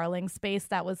indie darling space.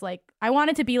 That was like I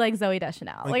wanted to be like Zooey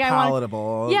Deschanel, like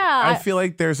palatable. I feel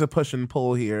like there's a push and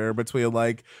pull here between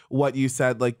like what you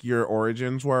said like your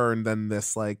origins were, and then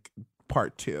this like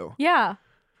part two. Yeah,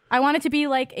 I wanted to be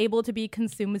like able to be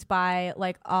consumed by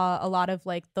like a lot of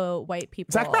like the white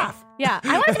people. Zach Braff. Yeah,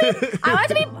 I wanted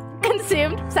to be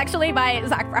consumed sexually by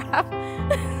Zach Braff.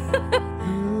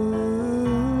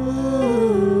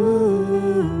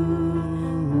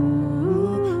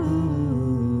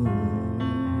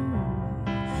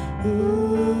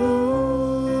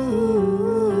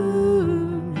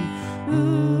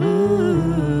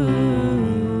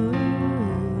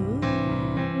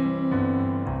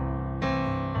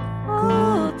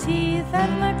 Gold teeth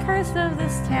and the curse of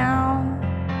this town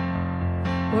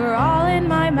were all in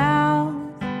my mouth.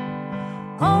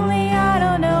 Only I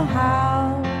don't know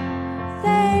how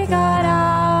they got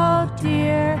out,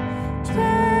 dear.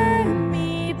 Turn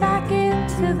me back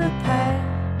into the pet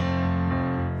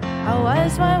I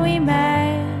was when we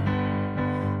met.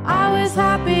 I was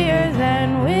happier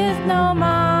then with no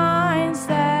mindset.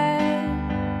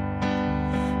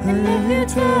 And if you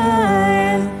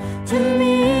turn to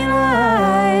me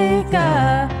like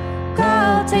a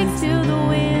girl takes to the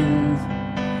wind,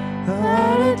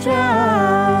 let it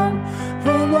drown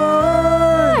from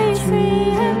my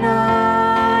tree, and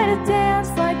I to dance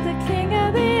like the king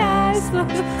of the ice. The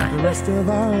rest of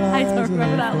our lives. I don't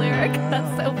remember that lyric.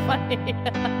 That's so funny.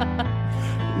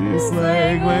 It's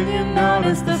like when you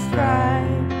notice the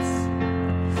stripes,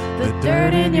 the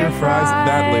dirt in your fries.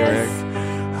 That lyric.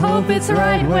 Hope it's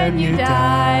right when you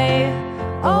die,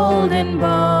 old and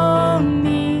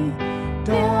bony.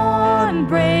 Dawn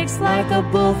breaks like a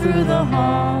bull through the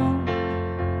hall.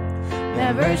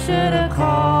 never should have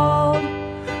called.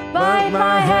 But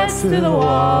my head's to the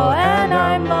wall and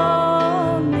I'm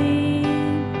lonely.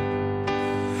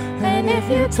 And if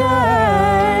you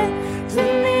turn to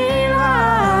me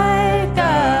like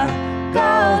a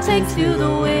gull takes to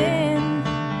the wind,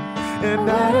 and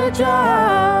not a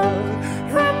drop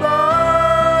from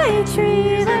my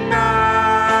trees at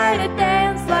night, to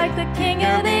dance like the king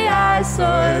of the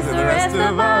eyesores, the rest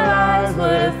of our lives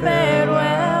would have fared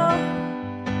well.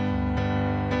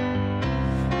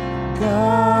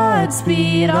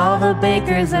 Godspeed, all the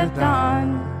bakers have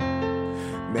gone.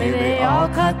 May they all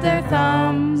cut their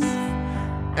thumbs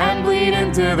and bleed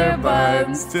into their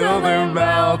buns till they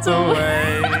melt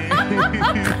away.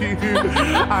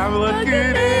 I'm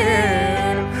looking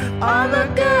in on the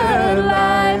good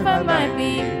life I might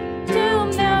be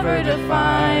doomed never to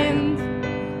find.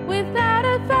 Without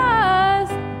a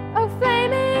thirst of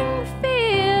flaming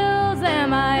fields,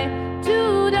 am I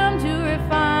too dumb to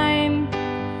refine?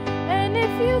 And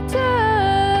if you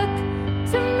took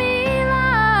to me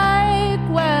like,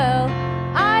 well,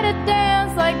 I'd have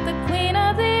danced like the queen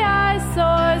of the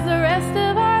eyesores, the rest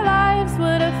of our lives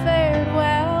would have fared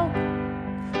well.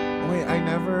 Wait, I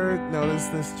never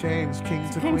noticed this change. King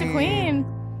to King queen. to queen.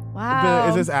 But Wow.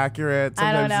 is this accurate?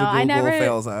 I don't Sometimes know. the I Google never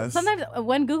fails us. Sometimes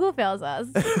when Google fails us,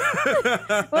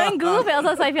 when Google fails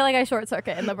us, I feel like I short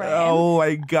circuit in the brain. Oh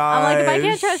my god! I'm like, if I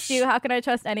can't trust you, how can I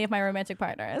trust any of my romantic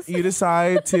partners? You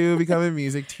decide to become a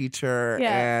music teacher,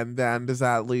 Yeah. and then does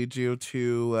that lead you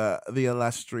to the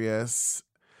illustrious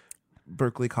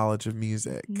Berklee College of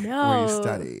Music, where you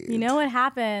studied? You know what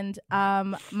happened?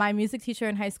 My music teacher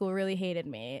in high school really hated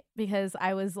me because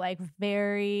I was like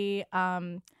very.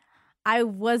 I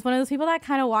was one of those people that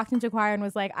kind of walked into choir and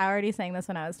was like, I already sang this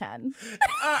when I was 10.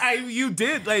 You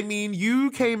did. I mean,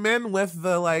 you came in with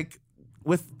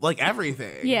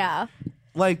everything. Yeah.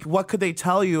 Like, what could they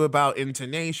tell you about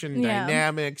intonation, Yeah.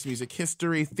 dynamics, music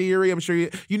history, theory? I'm sure you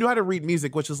knew how to read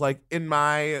music, which is like in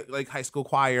my like high school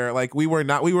choir. Like we were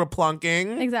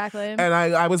plunking. Exactly. And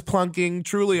I was plunking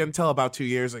truly until about 2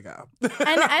 years ago. and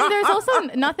there's also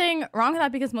nothing wrong with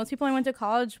that because most people I went to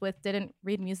college with didn't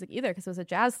read music either because it was a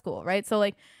jazz school, right? So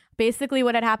like basically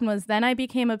what had happened was then I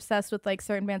became obsessed with like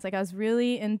certain bands. Like I was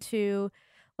really into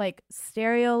like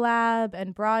Stereolab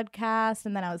and Broadcast,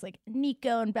 and then I was like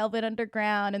Nico and Velvet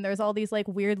Underground, and there's all these like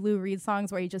weird Lou Reed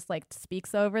songs where he just like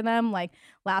speaks over them. Like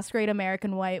Last Great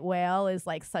American White Whale is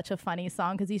like such a funny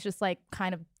song because he's just like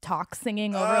kind of talk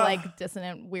singing over like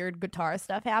dissonant weird guitar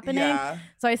stuff happening. Yeah.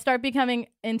 So I start becoming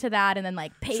into that, and then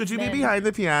like Pavement. Should you be behind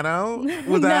the piano?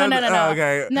 No. Oh,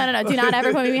 okay. No. Do not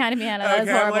ever put me behind a piano. That is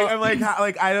Okay,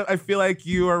 horrible. I feel like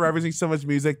you are representing so much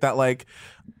music that like,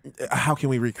 how can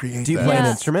we recreate? Do you this? play an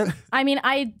Yeah. instrument? I mean,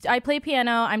 I play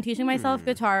piano. I'm teaching myself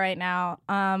guitar right now.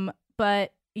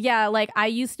 But yeah, like I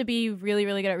used to be really,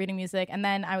 really good at reading music. And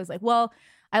then I was like, well,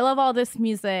 I love all this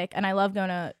music and I love going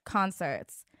to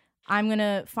concerts. I'm going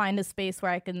to find a space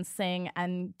where I can sing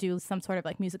and do some sort of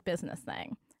like music business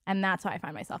thing. And that's why I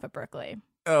find myself at Berklee.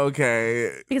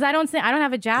 Okay. Because I don't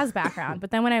have a jazz background. But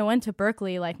then when I went to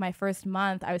Berklee, like my first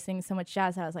month, I was singing so much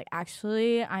jazz that I was like,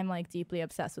 actually, I'm like deeply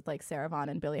obsessed with like Sarah Vaughan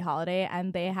and Billie Holiday,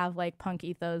 and they have like punk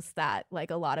ethos that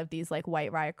like a lot of these like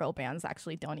white riot girl bands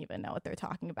actually don't even know what they're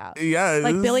talking about. Yeah.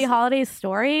 Like Billie Holiday's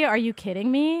story? Are you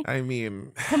kidding me? I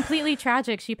mean, Completely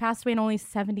tragic. She passed away and only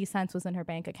 70 cents was in her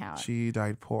bank account. she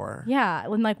died poor. Yeah,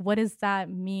 and like what does that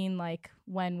mean like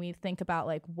when we think about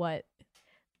like what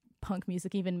punk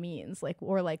music even means, like,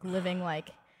 or like living like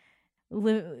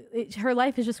her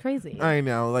life is just crazy. I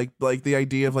know, like the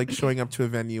idea of like showing up to a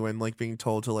venue and like being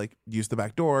told to like use the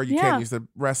back door, you Yeah. can't use the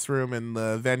restroom in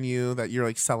the venue, that you're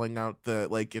like selling out the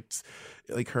like, it's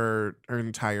like her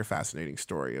entire fascinating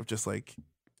story of just like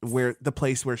where the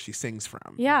place where she sings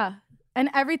from. Yeah. And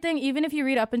everything, even if you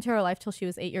read up into her life till she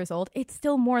was 8 years old, it's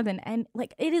still more than, and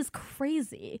like it is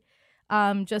crazy.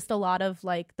 Just a lot of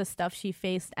like the stuff she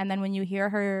faced, and then when you hear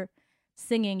her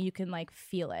singing, you can like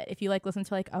feel it. If you like listen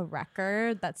to like a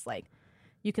record, that's like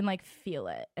you can like feel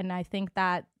it. And I think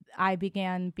that I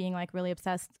began being like really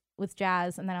obsessed with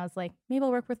jazz, and then I was like, maybe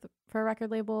I'll work for a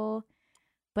record label.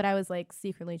 But I was like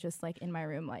secretly just like in my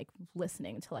room, like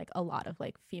listening to like a lot of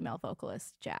like female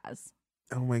vocalist jazz.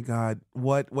 Oh my God,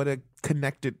 what a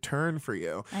connected turn for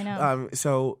you. I know.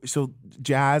 So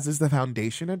jazz is the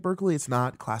foundation at Berklee. It's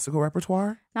not classical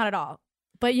repertoire. Not at all.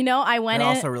 But you know, I went They're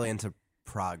in. also really into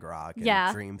prog rock and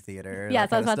Yeah. dream theater. Yes,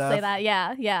 that I was kind about of to say stuff.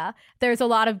 that. Yeah. There's a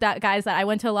lot of guys that I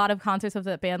went to a lot of concerts of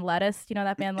that band Lettuce. Do you know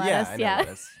that band Lettuce? Yeah, I know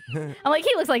Lettuce. I'm like,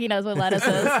 he looks like he knows what Lettuce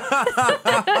is.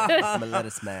 I'm a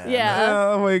lettuce man.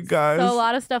 Yeah. Oh my gosh. So a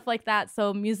lot of stuff like that.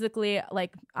 So musically,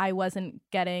 like I wasn't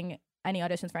getting any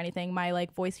auditions for anything. My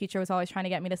like voice teacher was always trying to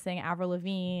get me to sing Avril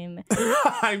Lavigne.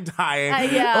 I'm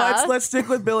dying. Yeah. Let's stick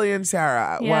with Billy and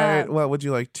Sarah. Yeah. What would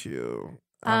you like to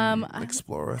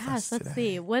explore with us let's today?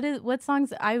 see. What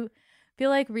songs I feel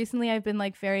like recently I've been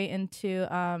like very into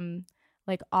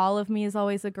like All of Me is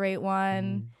always a great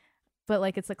one. But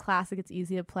like it's a classic, it's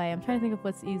easy to play. I'm trying to think of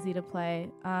what's easy to play.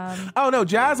 Oh no,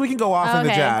 jazz. We can go off in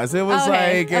the jazz. It was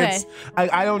it's.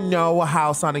 I don't know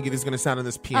how Sonic Youth is going to sound on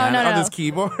this piano on this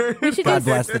keyboard. We should God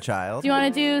bless the child. Do you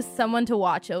want to do Someone to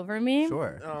Watch Over Me?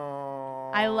 Sure.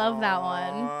 I love that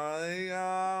one.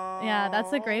 Yeah,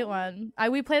 that's a great one.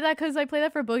 We play that because I play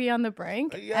that for Boogie on the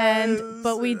Brink,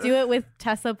 but we do it with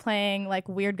Tessa playing like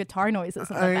weird guitar noises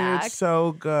in the back. It's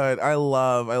so good. I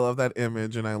love that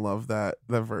image, and I love the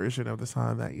version of the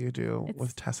song that you do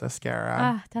with Tessa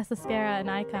Scara. Tessa Scara, an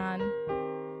icon.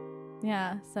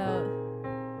 Yeah, so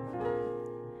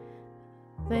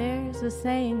there's a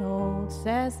saying old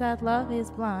says that love is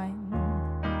blind.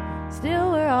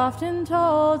 Still we're often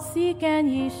told, seek and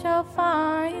ye shall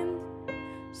find.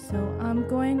 So I'm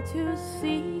going to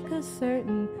seek a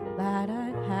certain lad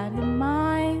I've had in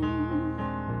mind.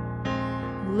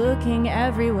 Looking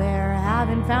everywhere,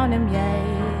 haven't found him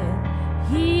yet.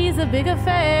 He's a big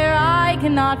affair I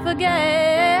cannot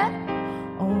forget.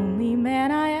 Only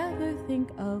man I ever think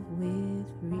of with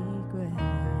regret.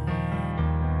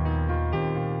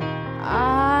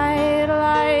 I'd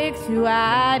like to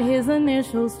add his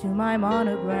initials to my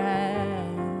monogram.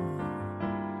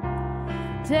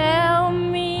 Tell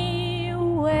me,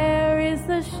 where is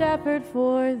the shepherd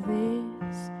for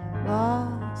this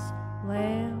lost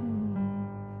lamb?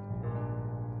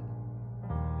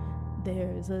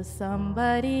 There's a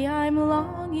somebody I'm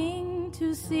longing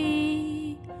to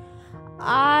see.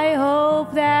 I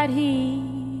hope that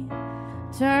he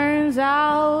turns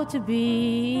out to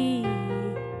be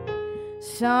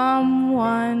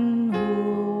someone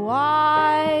who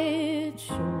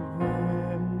watch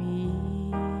over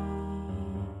me.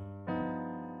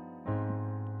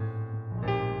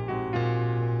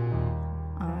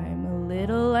 I'm a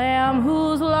little lamb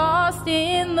who's lost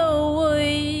in the wood.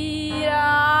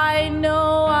 I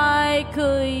know I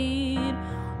could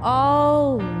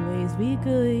always be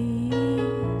good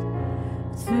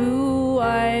to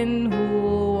one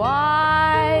who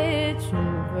watch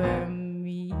over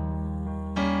me.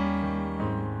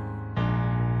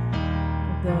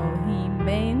 Though he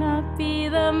may not be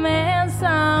the man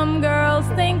some girls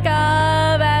think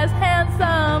of as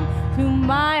handsome, to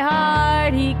my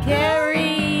heart he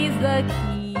carries the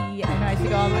key. I know I should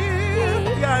go on with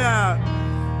Yeah.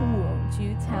 Won't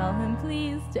you tell him,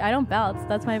 please? I don't belt.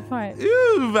 That's my part.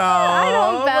 You belt. I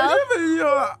don't belt.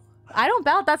 belt. I don't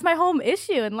belt. That's my home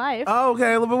issue in life. Oh,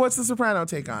 okay. But what's the soprano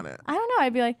take on it? I don't know.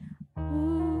 I'd be like,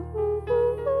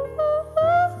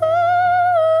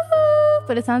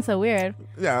 but it sounds so weird.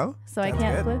 Yeah. So I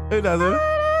can't. It doesn't.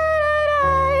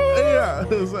 Yeah.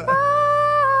 It's like-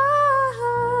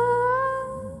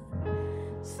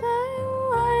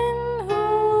 Someone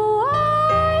who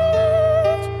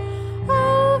watch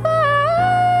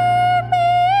over me.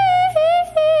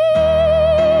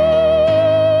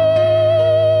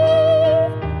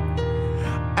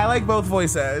 I like both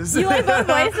voices. You like both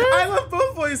voices? I love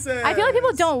both voices. I feel like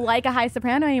people don't like a high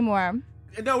soprano anymore.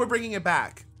 No, we're bringing it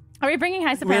back. Are we bringing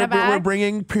high soprano We're back?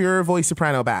 bringing pure voice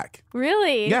soprano back.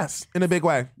 Really? Yes, in a big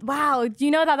way. Wow. Do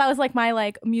you know that was like my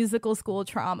like musical school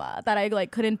trauma, that I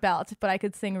like couldn't belt, but I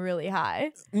could sing really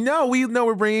high? No,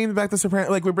 we're bringing back the soprano.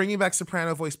 Like we're bringing back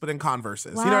soprano voice, but in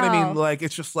Converses. You know what I Wow. mean? Like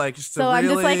it's just like So I'm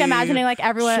just like imagining like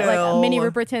everyone chill. like mini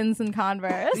Rupertons and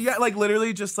Converse. Yeah, like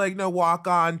literally just like walk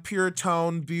on, pure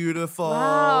tone, beautiful.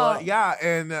 Wow. Yeah,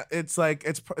 and it's like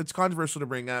it's controversial to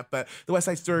bring up, but the West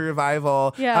Side Story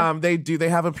revival, Yeah. they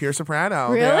have a pure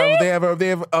soprano. Really? They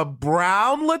have a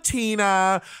brown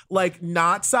Latina, like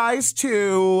not size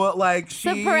 2, like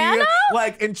she Soprano?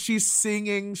 like, and she's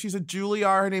singing. She's a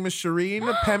Juilliard. Her name is Shireen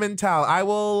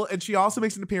Pimentel. And she also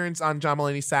makes an appearance on John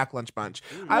Mulaney's Sack Lunch Bunch.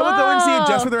 I would go and see it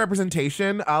just for the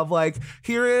representation of like,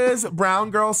 here is brown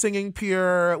girl singing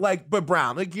pure, like, but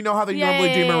brown. Like, you know how they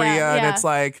normally do Maria, and it's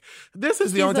like, this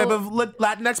is the only type of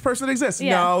Latinx person that exists.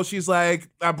 Yeah. No, she's like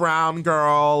a brown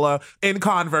girl in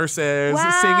Converses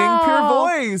Wow. singing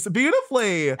pure voice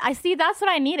beautifully. I see. That's what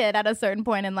I needed at a certain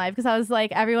point in life, because I was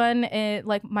like, everyone,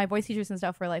 like my voice teachers and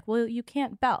stuff were like, well, you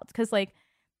can't belt, because like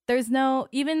there's no,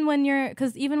 even when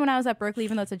I was at Berkeley,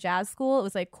 even though it's a jazz school, it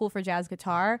was like cool for jazz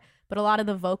guitar, but a lot of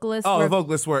the vocalists the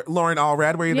vocalists were Lauren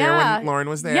Allred. Were you there when Lauren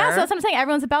was there? Yeah, so that's what I'm saying.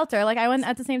 Everyone's a belter. Like I went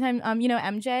at the same time, you know,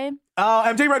 MJ. Oh,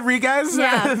 MJ Rodriguez,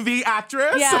 Yeah. the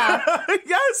actress. Yeah.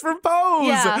 Yes, from Pose.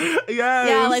 Yeah. Yes.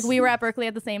 Yeah, like we were at Berkeley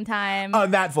at the same time.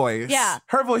 That voice. Yeah.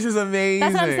 Her voice is amazing.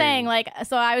 That's what I'm saying. Like,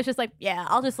 so I was just like, yeah,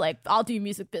 I'll do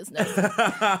music business.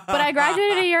 But I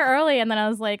graduated a year early, and then I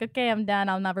was like, okay, I'm done.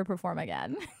 I'll never perform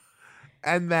again.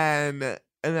 And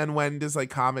then when does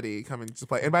like comedy come into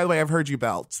play? And by the way, I've heard you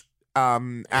belt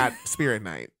at Spirit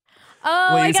Night.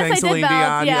 Oh, when I you guess sang I did Celine belt.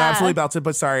 Dion. You Yeah. absolutely belted,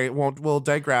 but sorry, we'll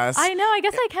digress. I know. I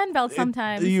guess I can belt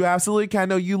sometimes. You absolutely can.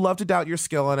 No, you love to doubt your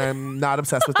skill, and I'm not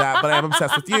obsessed with that, but I'm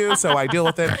obsessed with you, so I deal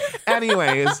with it.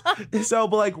 Anyways,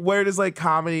 but like, where does like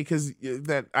comedy? Because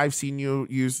that I've seen you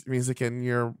use music in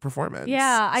your performance.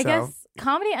 Yeah, I So- guess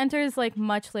comedy enters like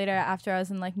much later after I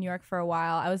was in like New York for a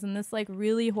while. I was in this like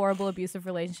really horrible abusive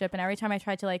relationship, and every time I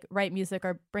tried to like write music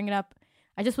or bring it up,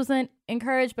 I just wasn't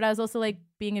encouraged, but I was also like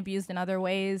being abused in other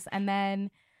ways. And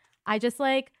then I just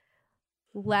like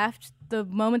left the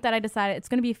moment that I decided it's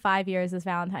going to be 5 years this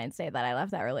Valentine's Day that I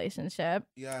left that relationship.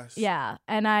 Yes. Yeah.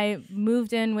 And I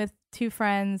moved in with two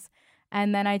friends,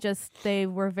 and then they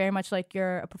were very much like,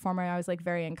 you're a performer. And I was like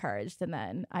very encouraged. And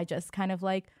then I just kind of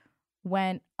like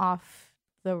went off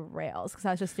the rails because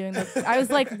I was just doing I was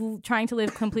like trying to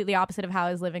live completely opposite of how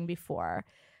I was living before,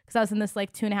 because I was in this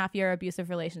like 2.5 year abusive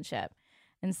relationship.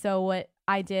 And so what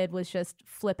I did was just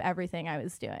flip everything I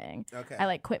was doing. Okay. I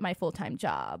like quit my full-time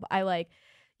job. I like,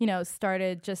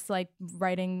 started just like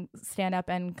writing stand-up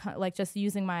and like just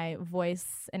using my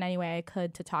voice in any way I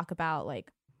could to talk about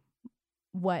like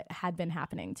what had been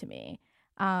happening to me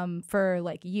for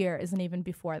like years, and even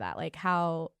before that, like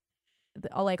how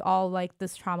all like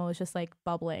this trauma was just like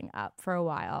bubbling up for a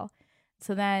while.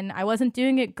 So then I wasn't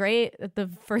doing it great at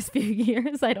the first few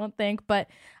years, I don't think, but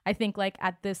I think like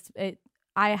at this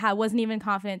I wasn't even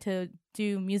confident to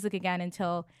do music again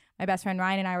until my best friend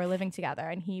Ryan and I were living together,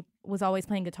 and he was always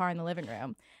playing guitar in the living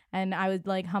room, and I would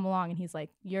like hum along, and he's like,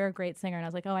 "You're a great singer," and I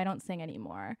was like, "Oh, I don't sing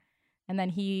anymore." And then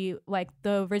he like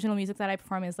the original music that I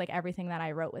perform is like everything that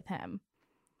I wrote with him.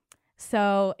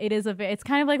 So it's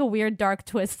kind of like a weird dark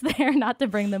twist there, not to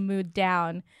bring the mood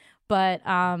down, but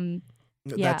yeah.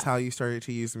 That's how you started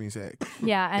to use music.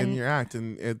 Yeah, and in your act,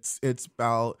 and it's been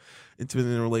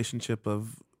a relationship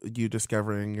of you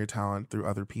discovering your talent through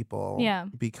other people. Yeah.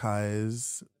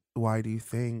 Because why do you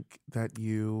think that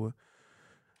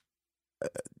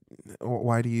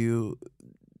why do you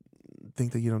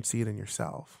think that you don't see it in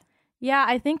yourself? Yeah,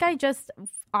 I think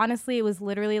honestly, it was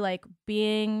literally like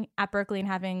being at Berkeley and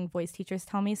having voice teachers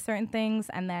tell me certain things,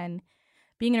 and then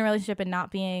being in a relationship and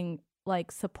not being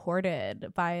like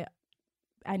supported by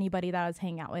anybody that I was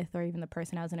hanging out with, or even the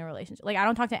person I was in a relationship. Like, I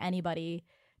don't talk to anybody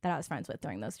that I was friends with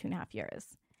during those 2.5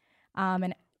 years.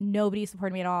 And nobody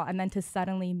supported me at all. And then to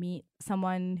suddenly meet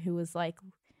someone who was like,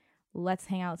 let's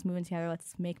hang out, let's move in together,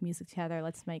 let's make music together,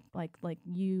 let's make like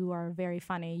you are very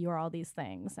funny, you are all these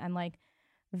things. And like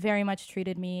very much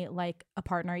treated me like a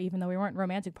partner, even though we weren't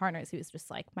romantic partners. He was just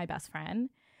like my best friend.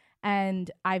 And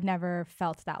I've never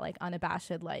felt that like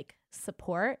unabashed like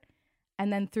support.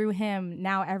 And then through him,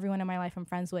 now everyone in my life I'm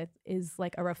friends with is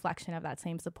like a reflection of that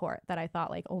same support that I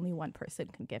thought like only one person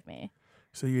could give me.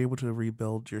 So you're able to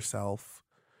rebuild yourself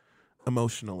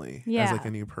emotionally as like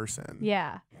a new person.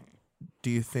 Yeah. Do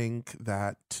you think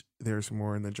that there's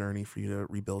more in the journey for you to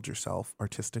rebuild yourself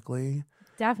artistically?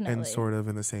 Definitely. And sort of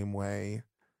in the same way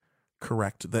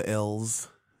correct the ills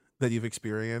that you've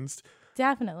experienced?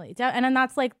 Definitely. And then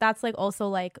that's like also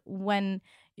like when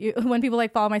people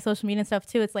like follow my social media and stuff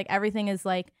too, it's like everything is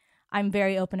like I'm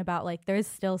very open about like there's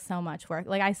still so much work.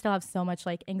 Like I still have so much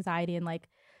like anxiety and like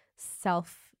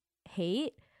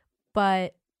self-hate,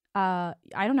 but I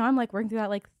don't know, I'm like working through that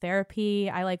like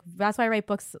therapy. That's why I write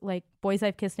books like Boys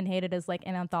I've Kissed and Hated as like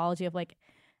an anthology of like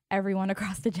everyone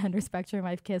across the gender spectrum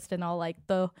I've kissed and all like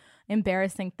the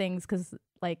embarrassing things, because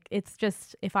like it's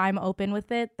just if I'm open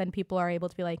with it, then people are able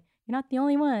to be like, you're not the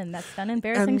only one that's done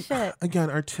embarrassing shit. Again,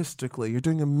 artistically, you're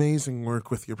doing amazing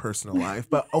work with your personal life,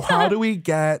 but how do we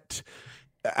get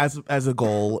as a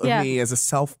goal of me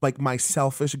as my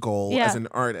selfish goal as an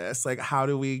artist, like how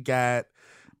do we get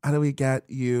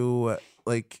you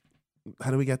like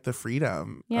how do we get the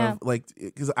freedom of like,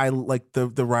 because I like the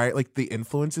right, like the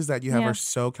influences that you have are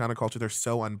so counterculture, they're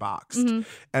so unboxed,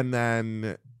 and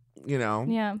then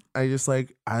I just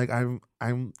like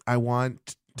I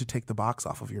want to take the box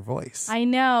off of your voice. I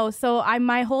know. So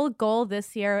my whole goal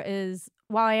this year is,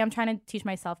 while I am trying to teach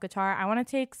myself guitar, I want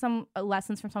to take some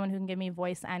lessons from someone who can give me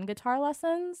voice and guitar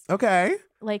lessons. Okay.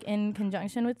 Like in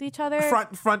conjunction with each other.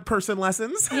 Front person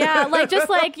lessons. Yeah, like just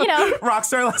like, rock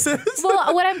star lessons.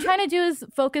 Well, what I'm trying to do is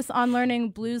focus on learning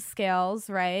blues scales,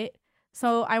 right?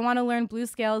 So I want to learn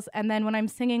blues scales, and then when I'm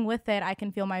singing with it, I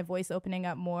can feel my voice opening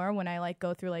up more when I like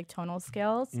go through like tonal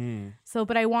scales. So,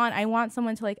 but I want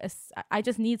someone to like, I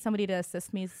just need somebody to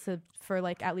assist me for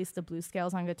like at least the blues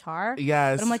scales on guitar.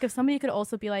 Yes. But I'm like, if somebody could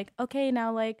also be like, okay,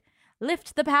 now like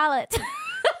lift the palette.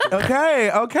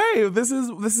 Okay. This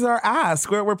is our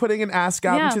ask. We're putting an ask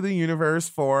out Yeah. into the universe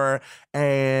for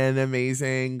an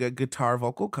amazing guitar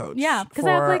vocal coach. Yeah, 'cause for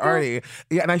I have, like, Artie.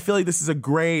 Yeah, and I feel like this is a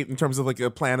great in terms of like a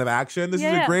plan of action. This is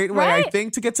a Yeah, great way, I right?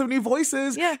 think, to get some new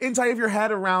voices Yeah. inside of your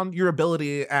head around your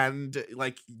ability and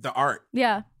like the art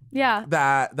Yeah.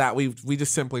 that we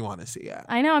just simply want to see. Yeah.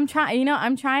 I know I'm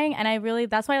trying, and I really,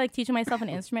 that's why like teaching myself an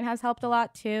instrument has helped a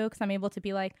lot too. 'Cause I'm able to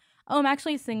be like, oh, I'm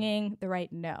actually singing the right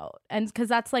note. And because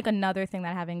that's like another thing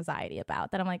that I have anxiety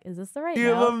about, that I'm like, is this the right You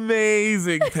have note?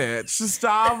 amazing pitch.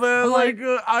 Stop it. Like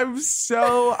I'm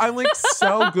so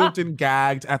gooped and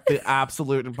gagged at the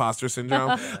absolute imposter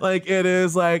syndrome. Like it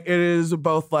is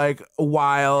both like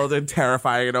wild and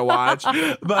terrifying to watch.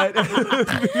 But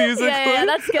musically, Yeah,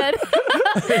 that's good.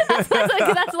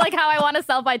 that's like how I want to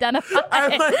self-identify.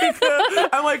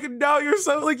 I'm like, no, you're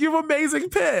so like you have amazing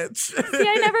pitch. See,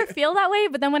 I never feel that way,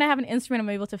 but then when I have an instrument, I'm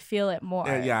able to feel it more.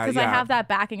 Yeah, because I have that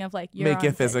backing of like, you're Make on it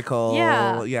pitch. physical.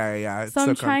 Yeah. Yeah. It's So so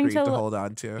I'm trying concrete to to hold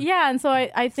on to. Yeah, and so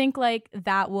I think like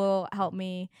that will help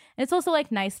me. And it's also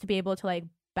like nice to be able to like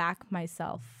back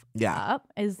myself up.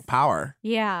 Is Power.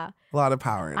 Yeah. A lot of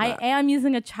power in I that. am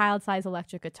using a child-size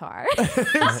electric guitar.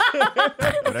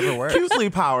 Whatever works. Cutely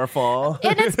powerful.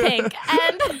 And it's pink.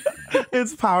 And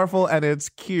It's powerful and it's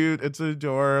cute. It's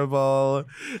adorable.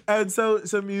 And so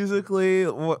musically,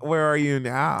 where are you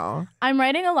now? I'm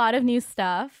writing a lot of new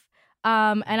stuff.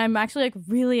 And I'm actually like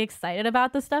really excited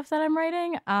about the stuff that I'm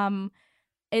writing.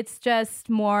 It's just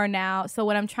more now. So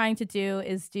what I'm trying to do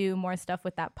is do more stuff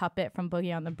with that puppet from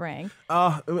Boogie on the Brink.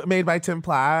 Oh, made by Tim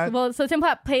Platt. Well, so Tim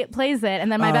Platt plays it,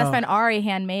 and then my best friend Ari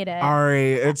handmade it.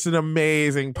 Ari, it's an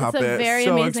amazing puppet. very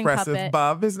so amazing expressive. puppet.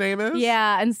 Bub, his name is?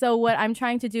 Yeah, and so what I'm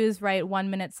trying to do is write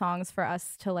 1-minute songs for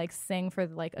us to like sing for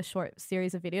like a short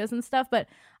series of videos and stuff. But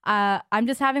I'm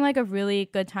just having like a really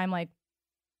good time like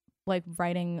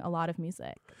writing a lot of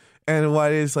music. And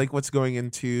what's going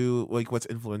into, like, what's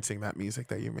influencing that music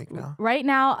that you make now? Right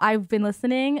now, I've been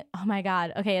listening. Oh my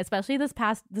God. Okay, especially the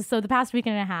past week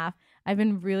and a half, I've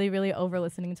been really, really over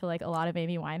listening to like a lot of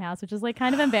Amy Winehouse, which is like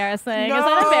kind of embarrassing. No, Is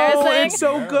that embarrassing? It's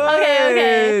so good.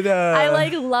 Okay. I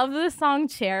like love the song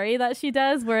Cherry that she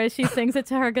does, where she sings it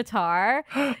to her guitar.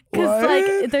 Because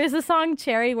like there's a song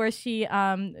Cherry where she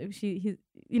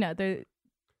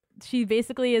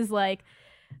basically is like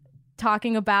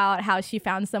talking about how she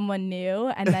found someone new,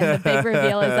 and then the big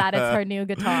reveal is that it's her new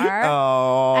guitar.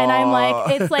 Oh. And I'm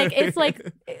like, it's like,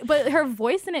 but her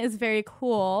voice in it is very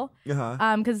cool,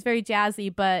 because it's very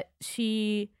jazzy. But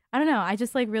I don't know, I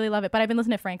just like really love it. But I've been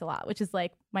listening to Frank a lot, which is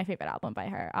like my favorite album by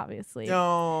her, obviously.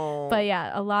 No. But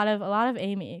yeah, a lot of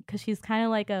Amy, because she's kind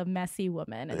of like a messy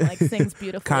woman and like sings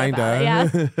beautifully. Kinda.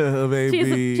 About it. Yeah,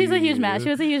 Baby. she's a huge mess. She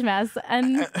was a huge mess,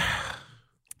 and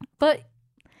but.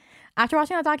 After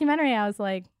watching that documentary, I was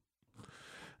like,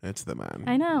 It's the man.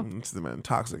 I know. It's the man.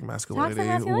 Toxic masculinity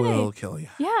masculinity. will kill you.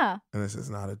 yeah, And this is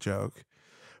not a joke.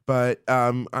 But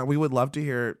we would love to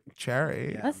hear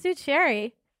Cherry. let's do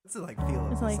Cherry. This is like feel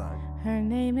of It's the like, song. her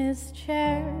name is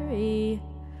Cherry.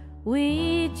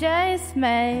 We just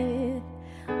met,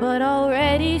 but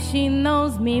already she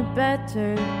knows me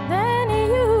better than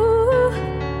you.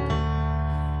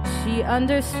 She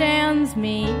understands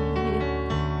me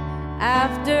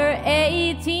after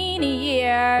 18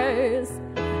 years,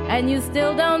 and you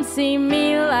still don't see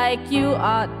me like you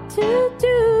ought to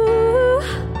do.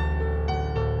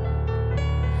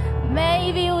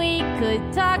 Maybe we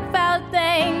could talk about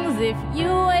things if you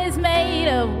was made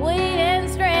of wheat and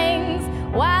strings.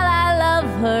 While I love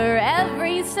her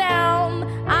every sound,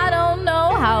 I don't know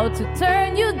how to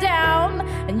turn you down.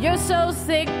 And you're so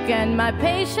sick and my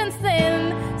patience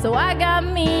thin, so I got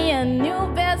me a new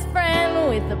best friend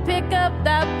with a pickup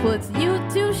that puts you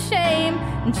to shame.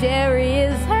 And Cherry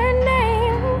is her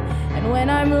name, and when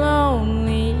I'm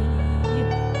lonely,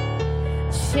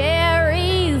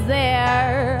 Cherry's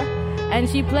there, and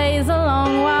she plays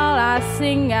along while I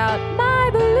sing out my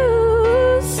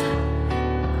blues.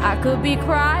 I could be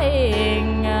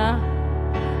crying,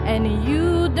 and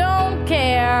you don't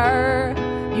care.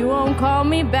 You won't call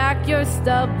me back, you're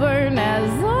stubborn as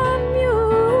a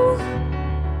mule.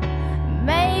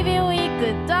 Maybe we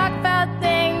could talk about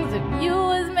things if you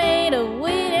was made of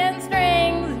wheat and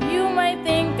strings. You might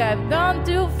think I've gone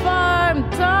too far. I'm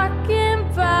talking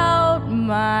about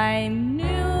my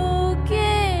new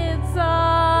guitar.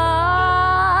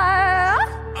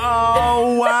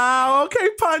 Oh, wow. Okay,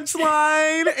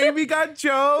 punchline. Amy got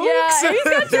jokes. Yeah, Amy's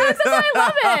got jokes. That's why I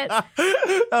love it.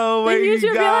 Oh The my huge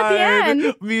reveal at the God.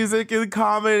 end. Music and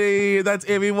comedy. That's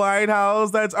Amy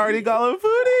Winehouse. That's Artie Gallipoudi.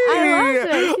 I loved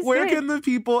it. She's Where great. can the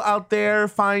people out there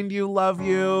find you, love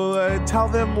you? Tell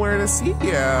them where to see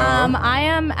you. I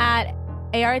am at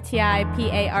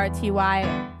ARTIPARTY,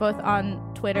 both on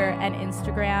Twitter and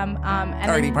Instagram. And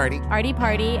Artie then- Party. Artie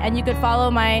Party. And you could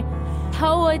follow my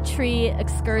poetry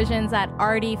excursions at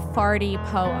Artie Farty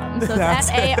Poem. So That's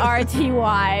it's ARTY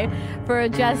for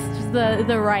just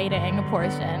the writing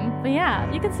portion. But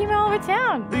yeah, you can see me all over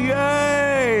town.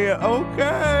 Yay!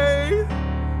 Okay.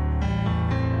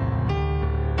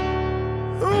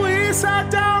 We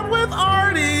sat down with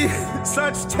Artie.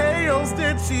 Such tales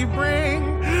did she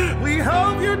bring. We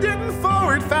hope you didn't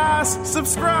forward fast.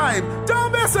 Subscribe.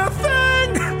 Don't miss a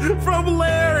thing from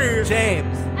Larry.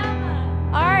 James.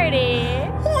 Artie.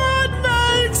 What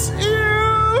makes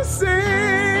you sing?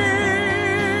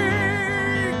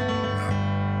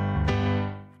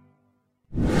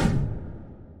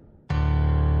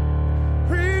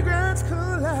 Regrets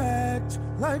collect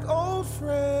like old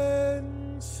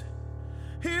friends,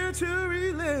 here to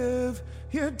relive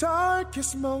your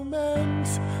darkest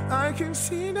moments. I can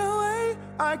see no way,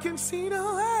 I can see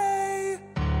no way,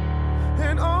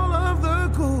 and all of the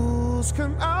ghouls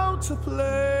come out to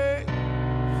play.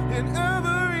 And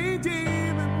every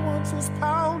demon wants his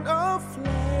pound of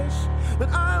flesh. But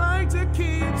I like to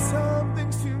keep some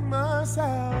things to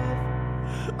myself.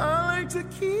 I like to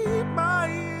keep my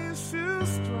issues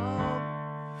strong.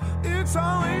 It's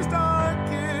always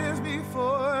darkest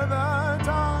before the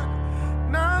dawn.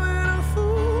 Now that I'm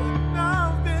fool,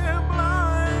 now I've been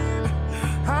blind.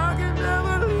 I can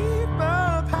never leave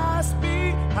the past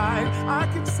behind. I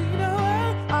can see no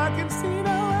way, I can see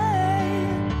no way.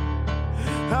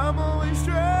 I'm always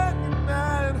dragging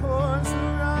that horse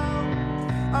around.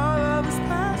 All of this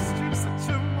pasture, such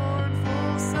a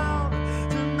mournful sound.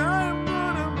 Tonight I'm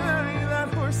gonna bury that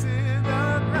horse in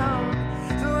the ground.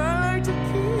 So I like to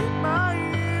keep my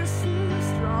issues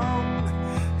strong.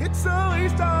 It's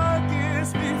always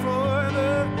darkest before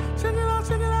the check it out,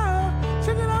 check it out,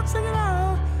 check it out, check it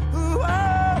out. Ooh,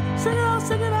 oh, check it out,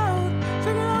 check it out,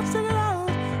 check it out, check it out.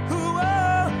 Ooh,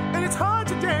 oh, and it's hard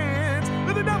to dance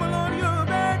with the devil on your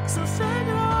back, so shake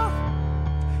it off.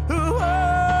 Ooh, oh,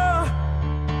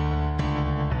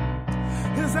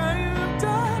 'cause I am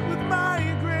done with my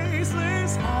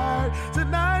graceless heart.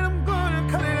 Tonight I'm gonna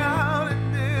cut it out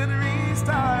and then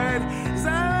restart. 'Cause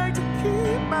I like to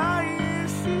keep my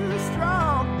issues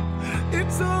strong.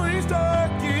 It's always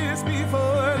darkest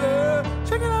before the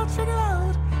check it out, check it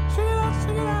out, check it out,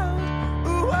 check it out.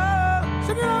 Ooh, oh,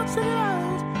 check it out, check it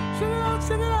out, check it out,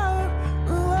 check it out.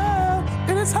 Ooh, oh,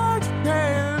 and it's hard to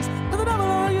dance with the devil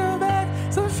on your back,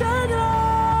 so shake it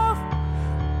off.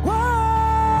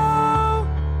 Whoa.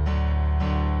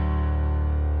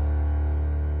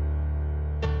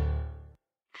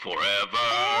 Forever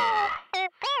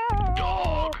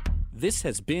Dog. This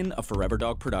has been a Forever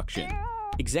Dog production.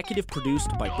 Executive produced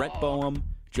by Brett Boehm,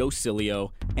 Joe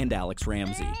Cilio, and Alex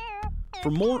Ramsey. For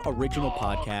more original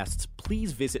podcasts,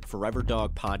 please visit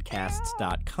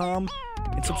foreverdogpodcasts.com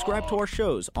and subscribe to our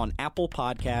shows on Apple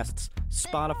Podcasts,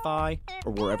 Spotify,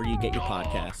 or wherever you get your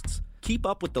podcasts. Keep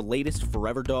up with the latest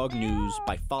Forever Dog news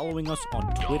by following us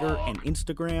on Twitter and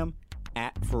Instagram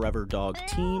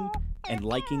 @ForeverDogTeam and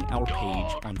liking our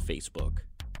page on Facebook.